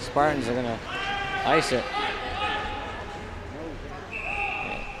Spartans are gonna ice it.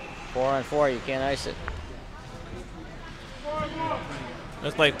 4-on-4, you can't ice it.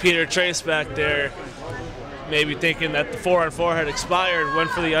 Looks like Peter Trace back there, maybe thinking that the 4-on-4 had expired, went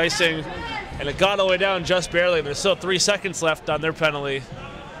for the icing, and it got all the way down just barely. There's still 3 seconds left on their penalty.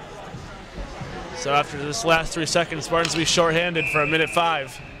 So after this last 3 seconds, Spartans will be shorthanded for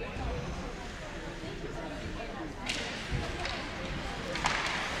 1:05.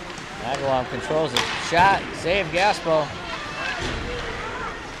 Agawam controls it. Shot, save Gaspo.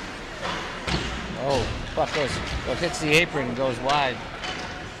 Oh, puck hits the apron and goes wide.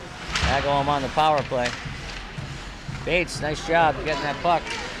 Agawam on the power play. Bates, nice job getting that puck.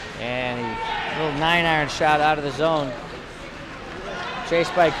 And a little 9-iron shot out of the zone.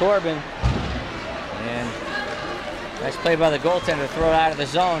 Chased by Corbin. And nice play by the goaltender to throw it out of the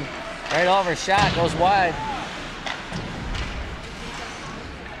zone. Right over, shot, goes wide.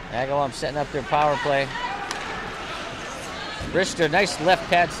 Agawam setting up their power play. Richter, nice left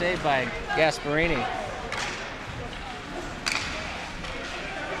pad save by Gasparini.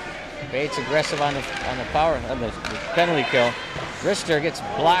 Bates aggressive on the penalty kill. Richter gets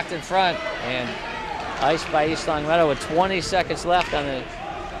blocked in front and iced by East Longmeadow with 20 seconds left on the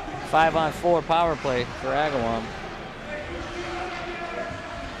 5-on-4 power play for Agawam.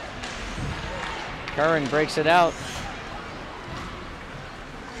 Curran breaks it out.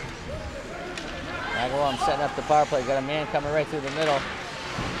 Agawam setting up the power play. Got a man coming right through the middle.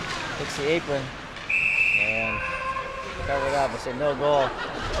 Hits the apron and covered up. I said no goal.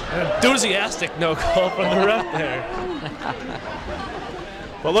 An enthusiastic no goal from the ref there.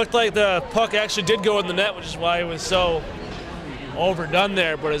 But looked like the puck actually did go in the net, which is why it was so overdone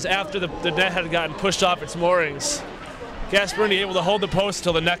there. But it was after the net had gotten pushed off its moorings. Gasparini able to hold the post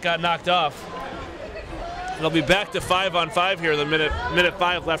until the net got knocked off. They'll be back to 5-on-5 here. The minute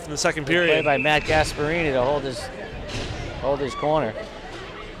 5 left in the second period. Play by Matt Gasparini to hold his corner.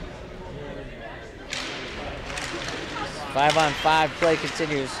 5-on-5 play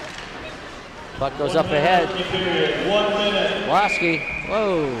continues. Puck goes up ahead. Waski,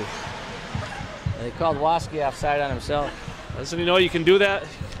 whoa! They called Waski offside on himself. Listen, you know you can do that.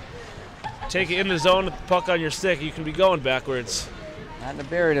 Take it in the zone with the puck on your stick. You can be going backwards. Not in the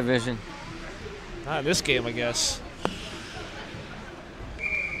Berry division. Not in this game, I guess.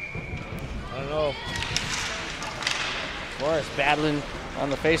 I don't know. Flores battling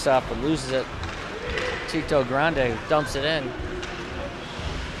on the faceoff, but loses it. Tito Grande dumps it in.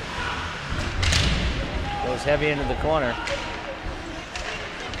 Goes heavy into the corner.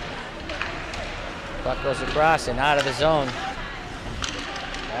 Puck goes across and out of the zone.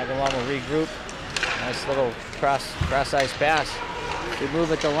 Agawam will regroup. Nice little cross-ice pass. Good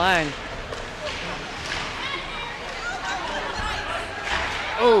move at the line.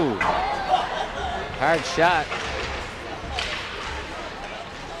 Oh! Hard shot.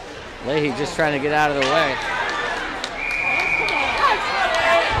 Leahy just trying to get out of the way.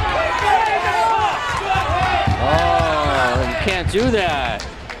 Oh, you can't do that.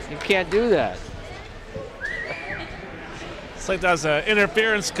 You can't do that. It's like that was an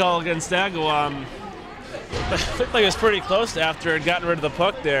interference call against Agawam. It looked like it was pretty close after it had gotten rid of the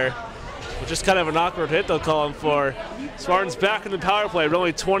puck there. Just kind of an awkward hit they'll call him for. Spartans back in the power play with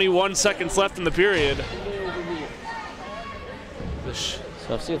only 21 seconds left in the period.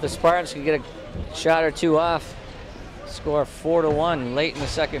 So see if the Spartans can get a shot or two off. Score 4-1 late in the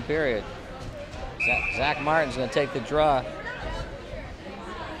second period. Zach Martin's going to take the draw.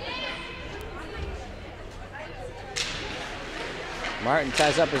 Martin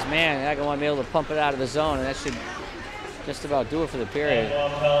ties up his man. Agawam be able to pump it out of the zone, and that should just about do it for the period.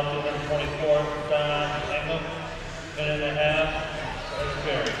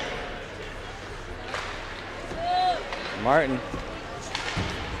 Martin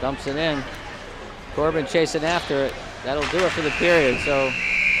dumps it in. Corbin chasing after it. That'll do it for the period. So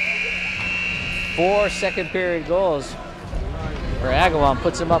 4 second period goals for Agawam,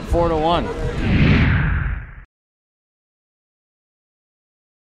 puts him up 4-1.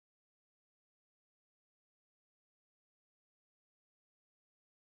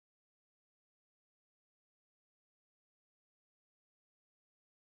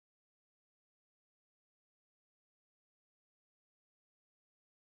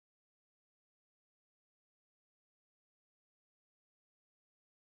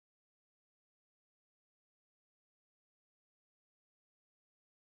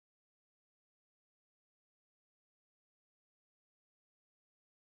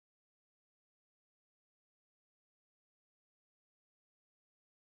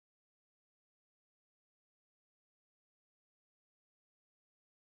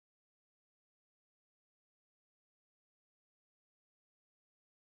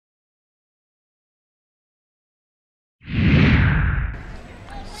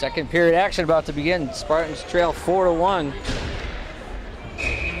 Second period action about to begin. Spartans trail 4-1.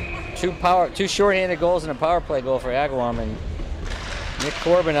 Two shorthanded goals and a power play goal for Agawam, and Nick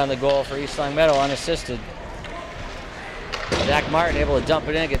Corbin on the goal for East Longmeadow unassisted. Zach Martin able to dump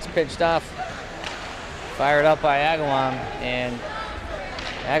it in, gets pinched off. Fired up by Agawam, and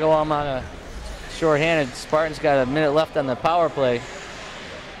Agawam on a shorthanded. Spartans got a minute left on the power play.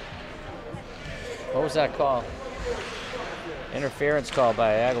 What was that call? Interference call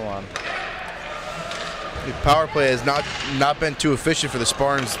by Agawam. The power play has not been too efficient for the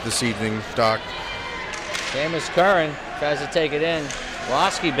Spartans this evening, Doc. Seamus Curran tries to take it in.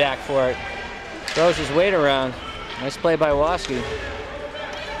 Waski back for it. Throws his weight around. Nice play by Waski.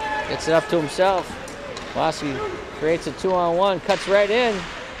 Gets it up to himself. Waski creates a 2-on-1, cuts right in.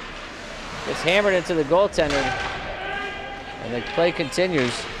 Gets hammered into the goaltender. And the play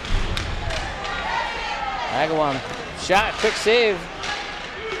continues. Agawam shot, quick save.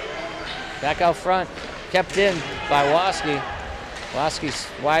 Back out front, kept in by Waski. Waski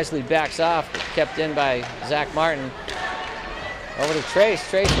wisely backs off, kept in by Zach Martin. Over to Trace.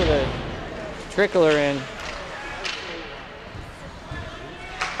 Trace with a trickler in.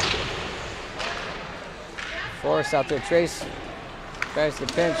 Forrest out there. Trace tries to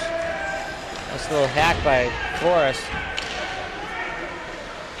pinch. Nice little hack by Forrest.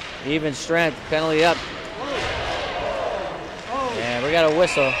 Even strength, penalty up. And we got a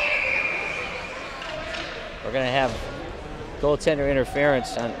whistle. We're going to have goaltender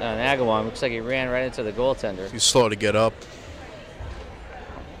interference on Agawam. Looks like he ran right into the goaltender. He's slow to get up.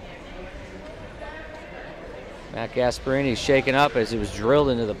 Matt Gasparini shaken up as he was drilled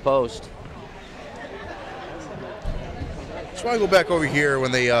into the post. Just want to go back over here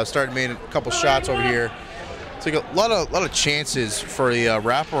when they started making a couple shots over here. It's like a lot of chances for the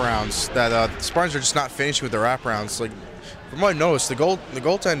wraparounds that the Spartans are just not finishing with the wraparounds. Like from what I noticed, the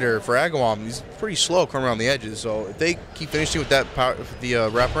goaltender for Agawam, he's pretty slow coming around the edges. So if they keep finishing with that the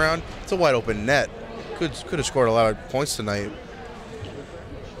wraparound, it's a wide open net. Could have scored a lot of points tonight.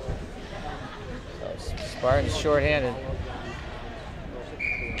 Spartans shorthanded.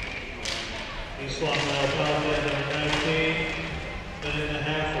 He's swung out penalty at 19, minute and a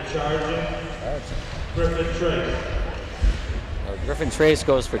half for charging. Griffin Trace. Griffin Trace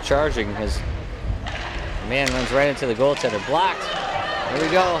goes for charging as the man runs right into the goaltender. Blocked. Here we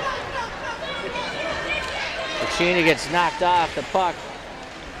go. Puccini gets knocked off the puck.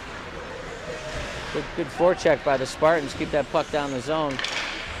 Good forecheck by the Spartans. Keep that puck down the zone.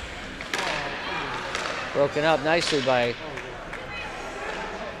 Broken up nicely by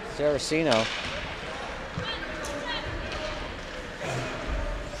Saraceno.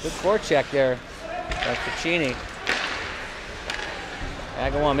 Good forecheck there by Puccini.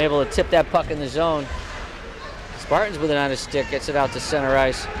 Agawam able to tip that puck in the zone. Spartans with it on his stick, gets it out to center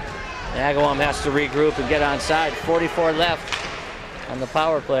ice. And Agawam has to regroup and get onside. 44 left on the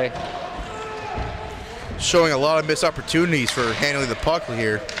power play. Showing a lot of missed opportunities for handling the puck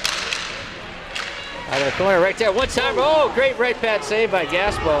here. Out of the corner right there. One time. Oh, great right pad save by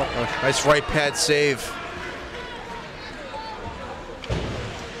Gaspo. Nice right pad save.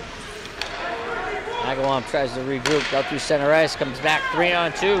 Agawam tries to regroup out through center ice. Comes back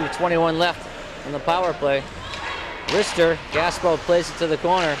 3-on-2. 21 left on the power play. Rister. Gaspo plays it to the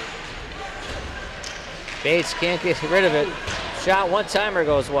corner. Bates can't get rid of it. Shot one-timer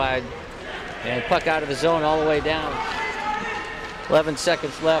goes wide. And puck out of the zone all the way down. 11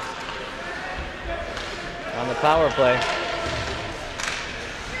 seconds left on the power play.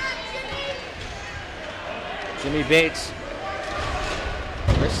 Jimmy Bates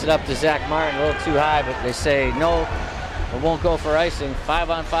wrists it up to Zach Martin, a little too high, but they say no, it won't go for icing.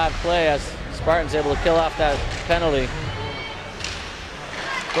 5-on-5 play as Spartans able to kill off that penalty.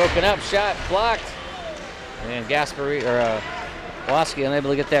 Broken up, shot blocked, and Waski unable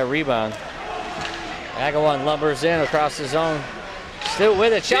to get that rebound. Agawam lumbers in across the zone, still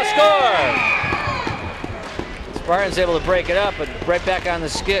with it, shot score! Spartans able to break it up, but right back on the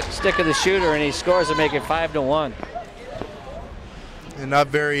stick of the shooter, and he scores to make it 5-1. And not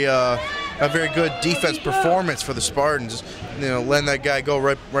very good defense performance for the Spartans. You know, letting that guy go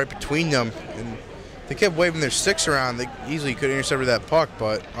right between them, and they kept waving their sticks around. They easily could have intercepted that puck,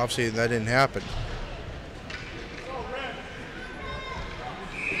 but obviously that didn't happen.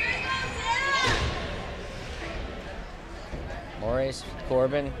 Morris,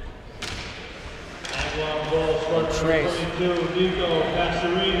 Corbin. Trace. 22, Nico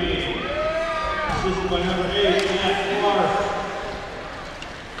Passerini. Assisted by number 8, Matt Clark.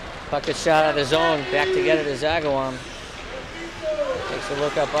 Puck is shot out of the zone. Back to get it is Agawam. Takes a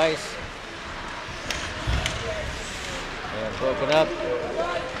look up ice. And broken up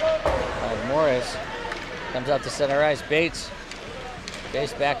by Morris. Comes out to center ice. Bates.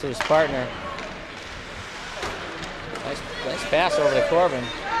 Bates back to his partner. Nice pass over to Corbin.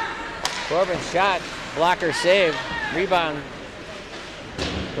 Corbin shot. Blocker save. Rebound.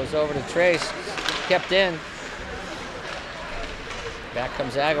 Goes over to Trace. Kept in. Back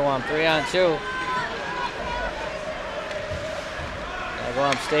comes Agawam. 3-on-2.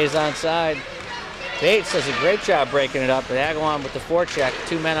 Agawam stays onside. Bates does a great job breaking it up, but Agawam with the forecheck.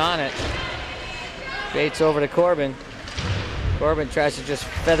 2 men on it. Bates over to Corbin. Corbin tries to just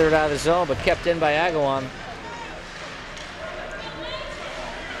feather it out of the zone, but kept in by Agawam.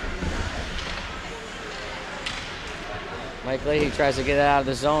 Mike Leahy tries to get it out of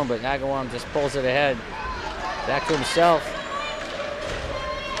the zone, but Agawam just pulls it ahead. Back to himself.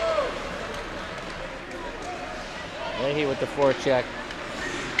 Leahy with the forecheck.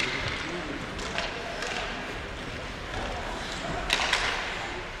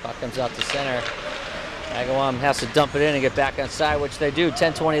 Puck comes out to center. Agawam has to dump it in and get back on side, which they do.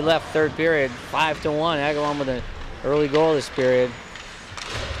 10:20 left, third period. 5-1. Agawam with an early goal this period.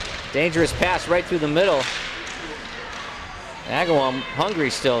 Dangerous pass right through the middle. Agawam hungry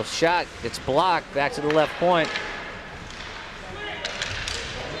still. Shot gets blocked. Back to the left point.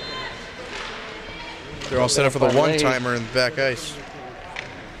 They're all set up for the one-timer in the back ice.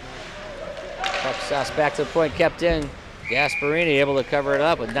 Puck sauce back to the point, kept in. Gasparini able to cover it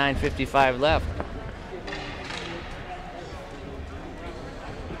up with 9:55 left.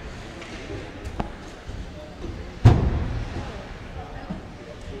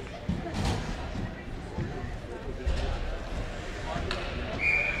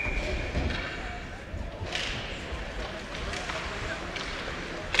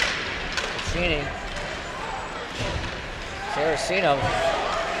 Saracino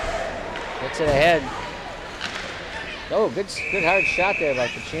gets it ahead. Oh, good hard shot there by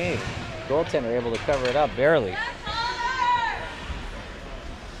Pacini. Goaltender able to cover it up, barely.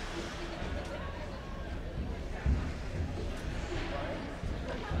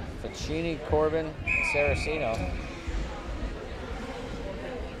 Pacini, Corbin, and Saracino.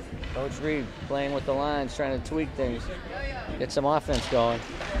 Coach Reed playing with the lines, trying to tweak things, get some offense going.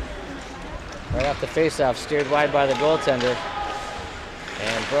 Right off the faceoff, steered wide by the goaltender,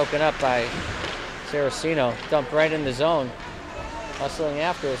 and broken up by Saracino. Dumped right in the zone. Hustling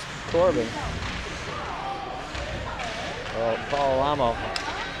after is Corbin. Paul Alamo.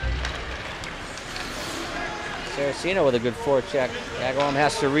 Saracino with a good forecheck. Agawam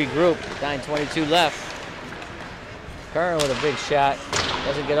has to regroup. 9:22 left. Curran with a big shot.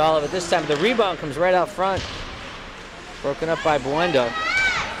 Doesn't get all of it this time. The rebound comes right out front. Broken up by Buendo.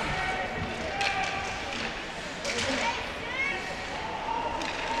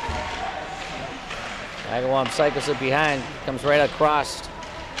 Agawam cycles it behind, comes right across.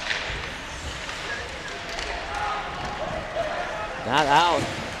 Not out.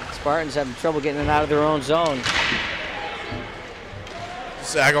 Spartans having trouble getting it out of their own zone.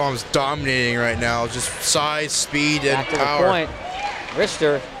 Agawam's dominating right now. Just size, speed, and Back to power. the point.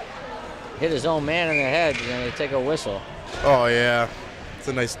 Richter hit his own man in the head, and they take a whistle. Oh, yeah. It's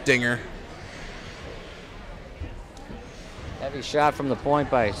a nice dinger. Heavy shot from the point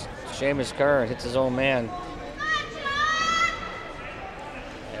by Seamus Curran, hits his own man.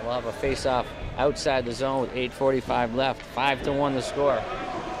 And we'll have a face-off outside the zone with 8:45 left. 5-1 the score.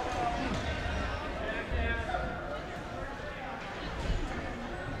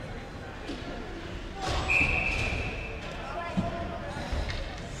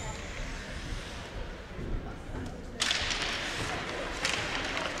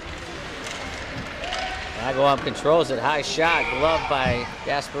 Agawam controls it, high shot, gloved by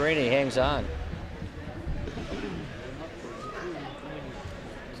Gasparini, hangs on.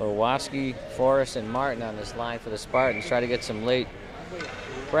 So Waski, Forrest, and Martin on this line for the Spartans. Try to get some late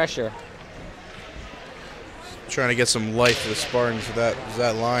pressure. Trying to get some life for the Spartans with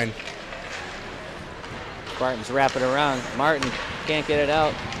that line. Spartans wrap it around. Martin can't get it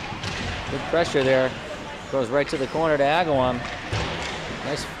out. Good pressure there. Goes right to the corner to Agawam.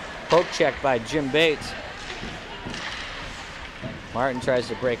 Nice poke check by Jim Bates. Martin tries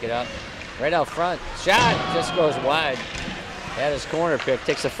to break it up. Right out front. Shot just goes wide. Had his corner pick.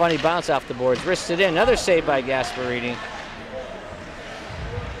 Takes a funny bounce off the boards. Wrists it in. Another save by Gasparini.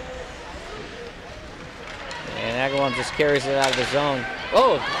 And Agawam just carries it out of the zone.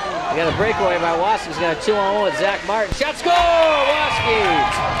 Oh, he got a breakaway by Waski. He's got a 2-on-1 with Zach Martin. Shot, score! Waski!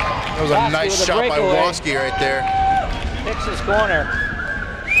 That was a nice shot by Waski right there. Picks his corner.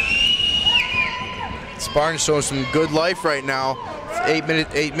 Spartans showing some good life right now. 8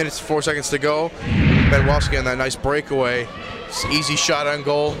 minutes, 4 seconds to go. Ben Waski on that nice breakaway. Just easy shot on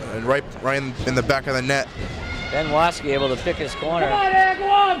goal and right in the back of the net. Ben Waski able to pick his corner. Come on,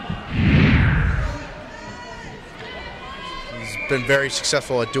 Agawam! He's been very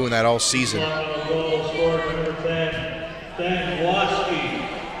successful at doing that all season. Goal scored number 10, Ben Waski.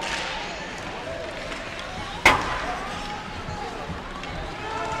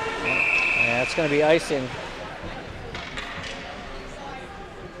 Yeah, that's going to be icing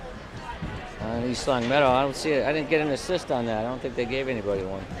on East Long Meadow. I don't see it. I didn't get an assist on that. I don't think they gave anybody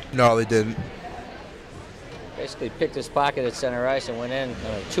one. No, they didn't. Basically picked his pocket at center ice and went in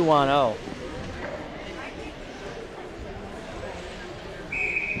 2-on-0.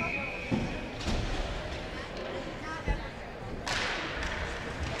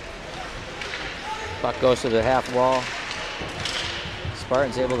 Puck goes to the half wall.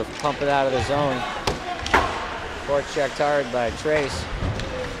 Spartans able to pump it out of the zone. Forechecked hard by Trace.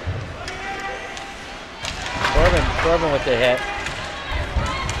 Corbin with the hit.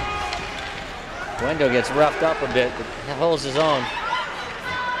 Wendell gets roughed up a bit, but holds his own.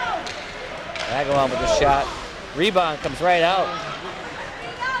 Agawam with the shot. Rebound comes right out.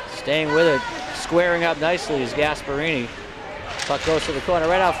 Staying with it, squaring up nicely is Gasparini. Puck goes to the corner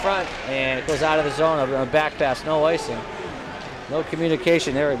right out front, and it goes out of the zone on a back pass, no icing. No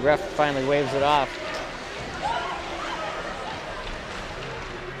communication there, the ref finally waves it off.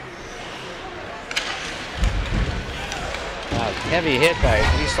 Wow, heavy hit by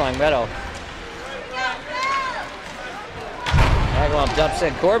East Long Meadow. Agawam dumps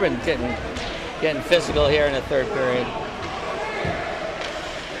in. Corbin getting physical here in the third period.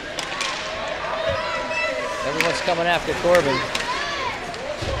 Everyone's coming after Corbin.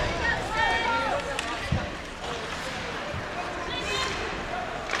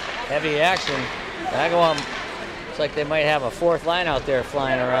 Heavy action. Agawam looks like they might have a fourth line out there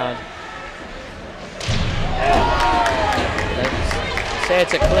flying around. I'd say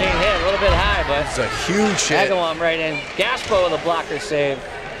it's a clean hit, a little bit high, but it's a huge hit. Agawam right in. Gaspo with a blocker save.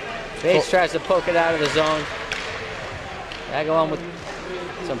 Bates tries to poke it out of the zone. Agawam with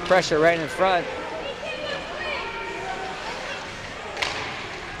some pressure right in front.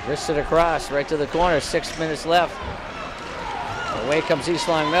 Wristed across, right to the corner, 6 minutes left. Away comes East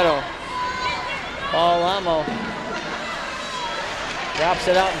Long Meadow. Paul Lamo drops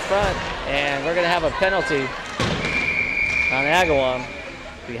it out in front, and we're gonna have a penalty on Agawam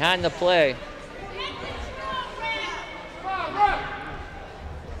behind the play.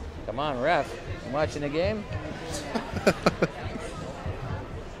 Come on, ref. You watching the game?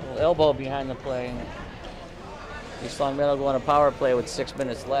 Little elbow behind the play. East Long Meadow going to power play with 6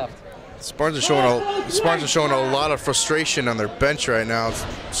 minutes left. Spartans are showing a lot of frustration on their bench right now,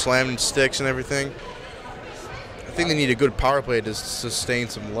 slamming sticks and everything. I think they need a good power play to sustain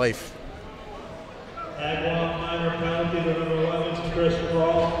some life. Agawam minor penalty to number 11, Chris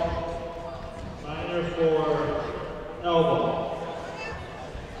Brawl. Minor for elbow.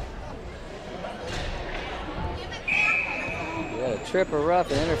 Yeah, a trip, a rough,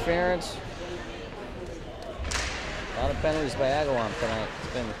 and interference. A lot of penalties by Agawam tonight.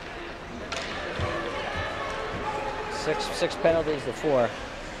 It's been six penalties to 4.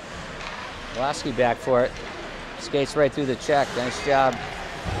 Lasky back for it. Skates right through the check. Nice job.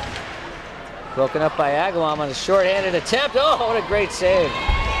 Broken up by Agawam on a short-handed attempt. Oh, what a great save.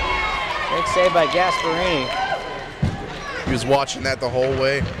 Great save by Gasparini. He was watching that the whole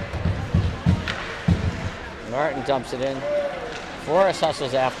way. Martin dumps it in. Forrest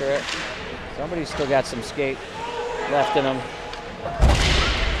hustles after it. Somebody's still got some skate left in him.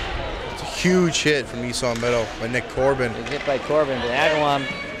 It's a huge hit from East Long Meadow by Nick Corbin. Big hit by Corbin, but Agawam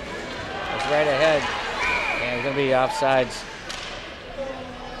was right ahead. And it's going to be offsides.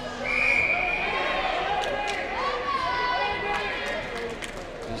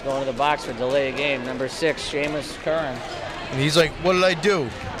 He's going to the box for delay of game. Number 6, Seamus Curran. And he's like, what did I do?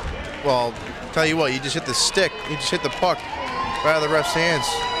 Well, tell you what, you just hit the stick. You just hit the puck right out of the ref's hands.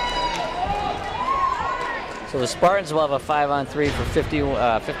 So the Spartans will have a 5-on-3 for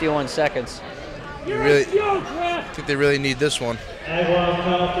 51 seconds. I think they really need this one. Agawam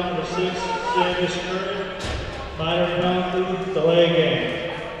penalty number 6, Seamus Curran. Minor penalty, delay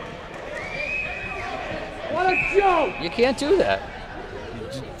game. What a joke! You can't do that.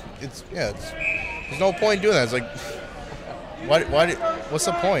 There's no point in doing that. It's like, what's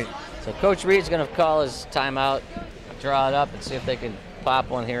the point? So Coach Reed's going to call his timeout, draw it up, and see if they can pop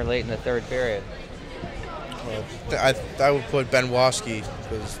one here late in the third period. Well, I would put Ben Waski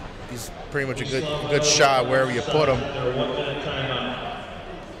because he's pretty much a good shot wherever you put him. 1 minute timeout.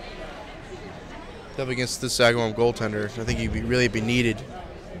 Up against this Agawam goaltender, I think he'd really be needed.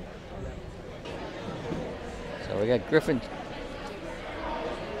 So we got Griffin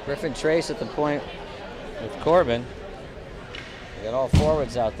Trace at the point with Corbin. We got all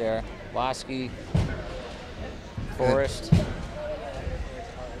forwards out there. Waski, Forrest,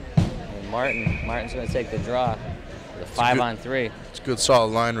 and Martin. Martin's going to take the draw. The 5-on-3. It's a good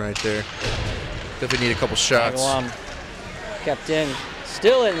solid line right there. Definitely need a couple shots. Agawam kept in,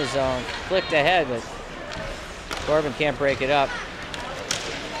 still in the zone. Flicked ahead, but Corbin can't break it up.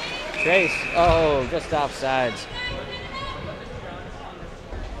 Trace, oh, just offsides.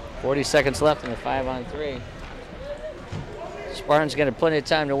 40 seconds left in the 5-on-3. Spartans getting plenty of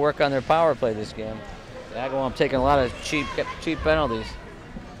time to work on their power play this game. Agawam taking a lot of cheap penalties.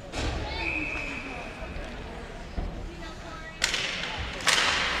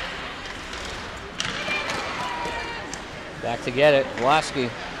 Back to get it, Waski.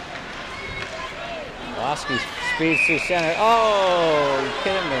 Waski speeds through center. Oh, you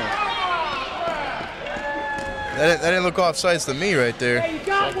kidding me? That didn't look offsides to me right there. Hey, you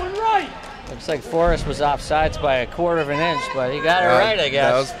got one right. Looks like Forrest was offsides by a quarter of an inch, but he got it right, I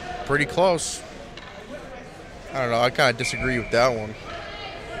guess. That was pretty close. I don't know, I kind of disagree with that one.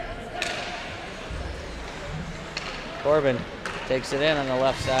 Corbin takes it in on the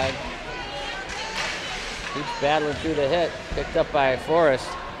left side. Keeps battling through the hit. Picked up by Forrest.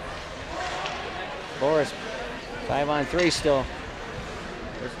 Forrest, 5-on-3 still.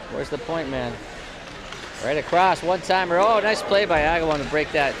 Where's the point man? Right across, one-timer. Oh, nice play by Agawam to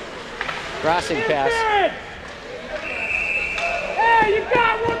break that crossing pass. Hey, you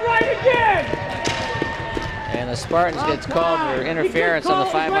got one right again. And the Spartans gets called for interference on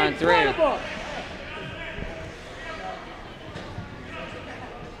the 5-on-3.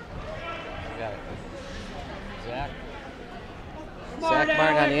 Zach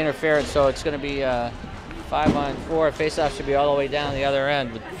Martin on the interference, so it's going to be 5-on-4. Faceoff should be all the way down the other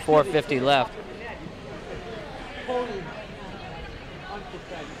end with 4:50 left.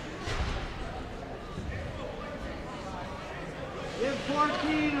 Give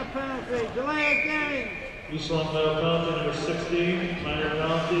 14 a penalty. Delay a game. East Long Meadow penalty number 16, minor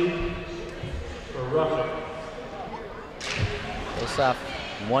penalty for roughing. Faceoff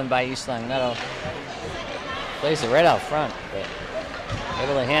won by East Long Meadow. Plays it right out front, but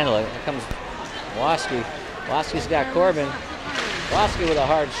able to handle it. Here comes Waski. Waski's got Corbin. Waski with a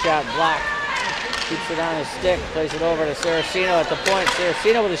hard shot block. Keeps it on his stick. Plays it over to Saraceno at the point.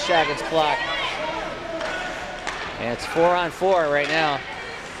 Saraceno with a shot gets blocked. And it's 4-on-4 right now.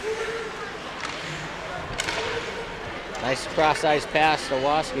 Nice cross-ice pass to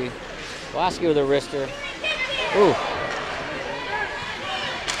Waski. Waski with a wrister. Ooh.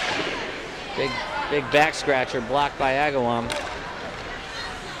 Big back scratcher blocked by Agawam.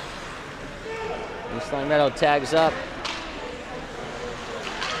 East Long Meadow tags up.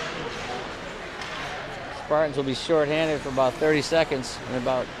 Spartans will be shorthanded for about 30 seconds in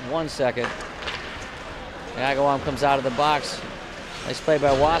about 1 second. Agawam comes out of the box. Nice play by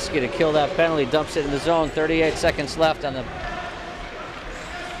Waski to kill that penalty. Dumps it in the zone. 38 seconds left on the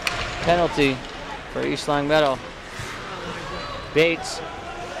penalty for East Long Meadow. Bates,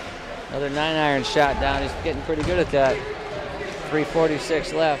 another 9-iron shot down. He's getting pretty good at that.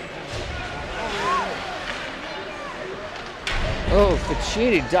 3:46 left. Oh,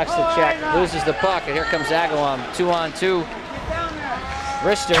 Ficini ducks the check, loses the puck, and here comes Agawam. 2-on-2.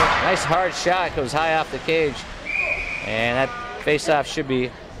 Rister, nice hard shot, goes high off the cage. And that face-off should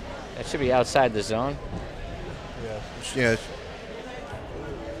be outside the zone. Yeah.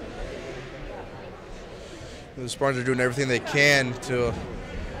 The Spartans are doing everything they can to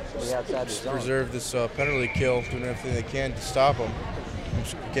preserve this penalty kill, doing everything they can to stop them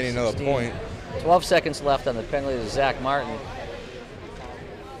from getting another point. 12 seconds left on the penalty to Zach Martin.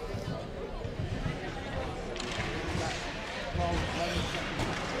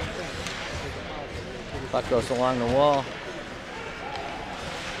 Puck goes along the wall.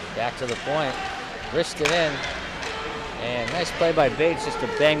 Back to the point. Wrist it in. And nice play by Bates just to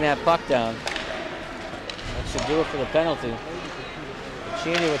bang that puck down. That should do it for the penalty.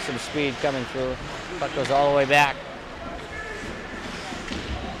 Ficini with some speed coming through. Puck goes all the way back.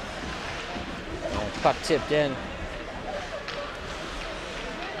 And puck tipped in.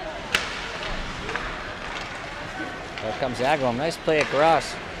 There comes Agawam. Nice play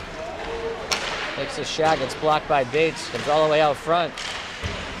across. Takes a shot, gets blocked by Bates, comes all the way out front.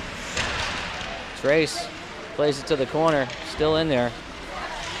 Trace plays it to the corner, still in there.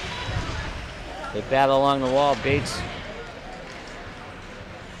 They battle along the wall, Bates.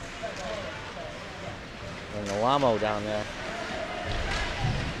 And Alamo down there.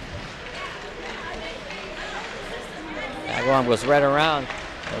 Agawam goes right around,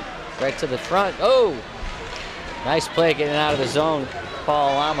 right to the front. Oh! Nice play getting out of the zone, Paul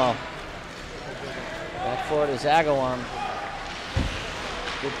Alamo. Back forward is Agawam.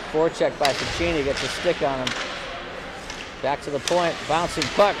 Good forecheck by Ficini, gets a stick on him. Back to the point, bouncing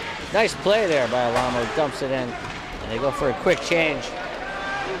puck. Nice play there by Alamo, dumps it in. And they go for a quick change.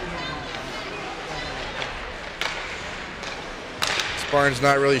 Spartans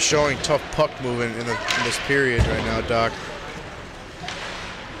not really showing tough puck movement in this period right now, Doc.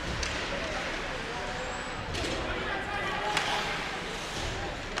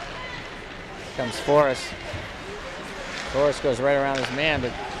 Comes Forrest. Torres goes right around his man,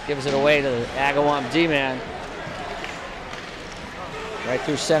 but gives it away to the Agawam D-man. Right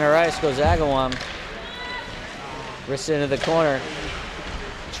through center ice goes Agawam. Wrists into the corner.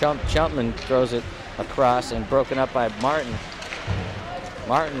 Chumpman throws it across and broken up by Martin.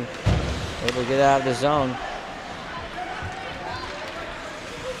 Martin able to get out of the zone.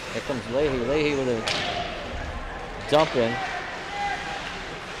 Here comes Leahy. Leahy with a dump in.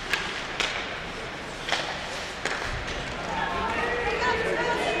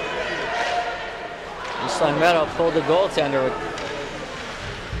 Eastland Meadow pulled the goaltender.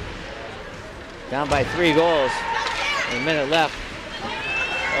 Down by 3 goals. A minute left.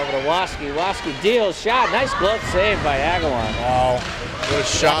 Over to Waski. Waski deals, shot. Nice glove save by Agawam. Wow. Good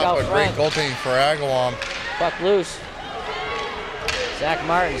shot, but great front. goaltending for Agawam. Puck loose. Zach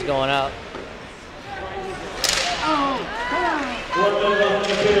Martin's going out. 1 minute left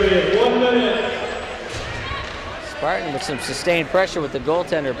in the period. 1 minute. Spartan with some sustained pressure with the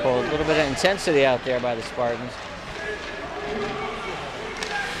goaltender pull. A little bit of intensity out there by the Spartans.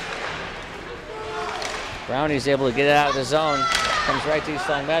 Brownie's able to get it out of the zone. Comes right to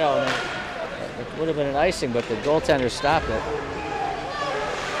Eastland Meadow. And it would have been an icing, but the goaltender stopped it.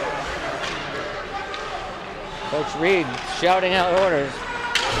 Coach Reed shouting out orders.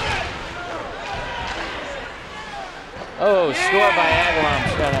 Oh, score by Agawam.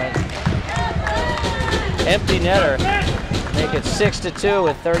 Empty netter. Make it 6-2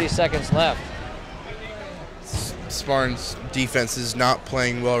 with 30 seconds left. Spartans defense is not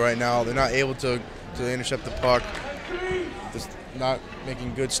playing well right now. They're not able to intercept the puck. Just not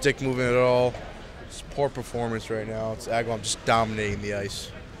making good stick movement at all. It's poor performance right now. It's Agawam just dominating the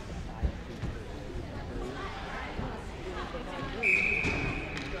ice.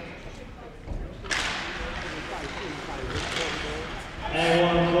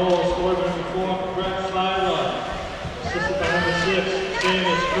 And 1 goal scored number 4 for Brett Sliwa. Assisted by number 6,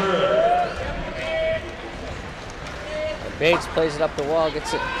 James Burr. Bates plays it up the wall,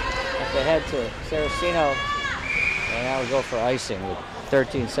 gets it up the head to Saraceno. And now we go for icing with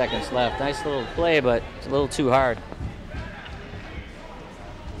 13 seconds left. Nice little play, but it's a little too hard.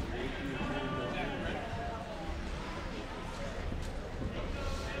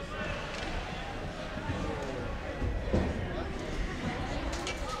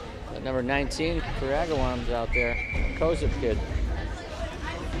 But number 19 for Agawam's out there, Kozub kid.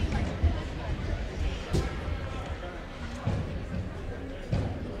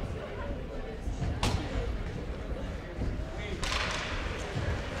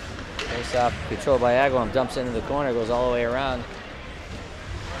 Off, controlled by Agawam, dumps into the corner, goes all the way around.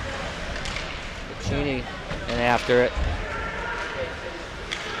 Puccini and after it.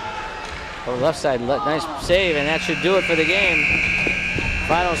 Over the left side, nice save, and that should do it for the game.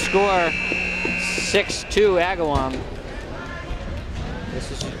 Final score, 6-2 Agawam.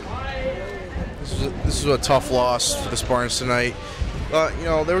 This is a tough loss for the Spartans tonight. You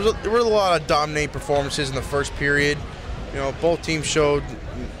know, there were a lot of dominating performances in the first period. You know, both teams showed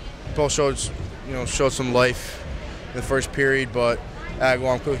some life in the first period, but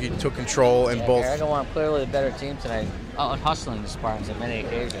Agawam quickly took control and both. Agawam clearly the better team tonight, out hustling the Spartans on many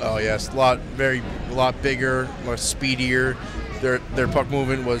occasions. Oh yes, a lot bigger, more speedier. Their puck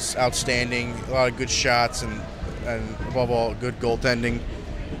movement was outstanding. A lot of good shots and above all, good goaltending.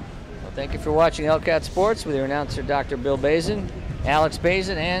 Well, thank you for watching LCAT Sports with your announcer Dr. Bill Bazin, Alex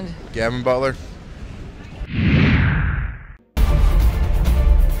Bazin, and Gavin Butler.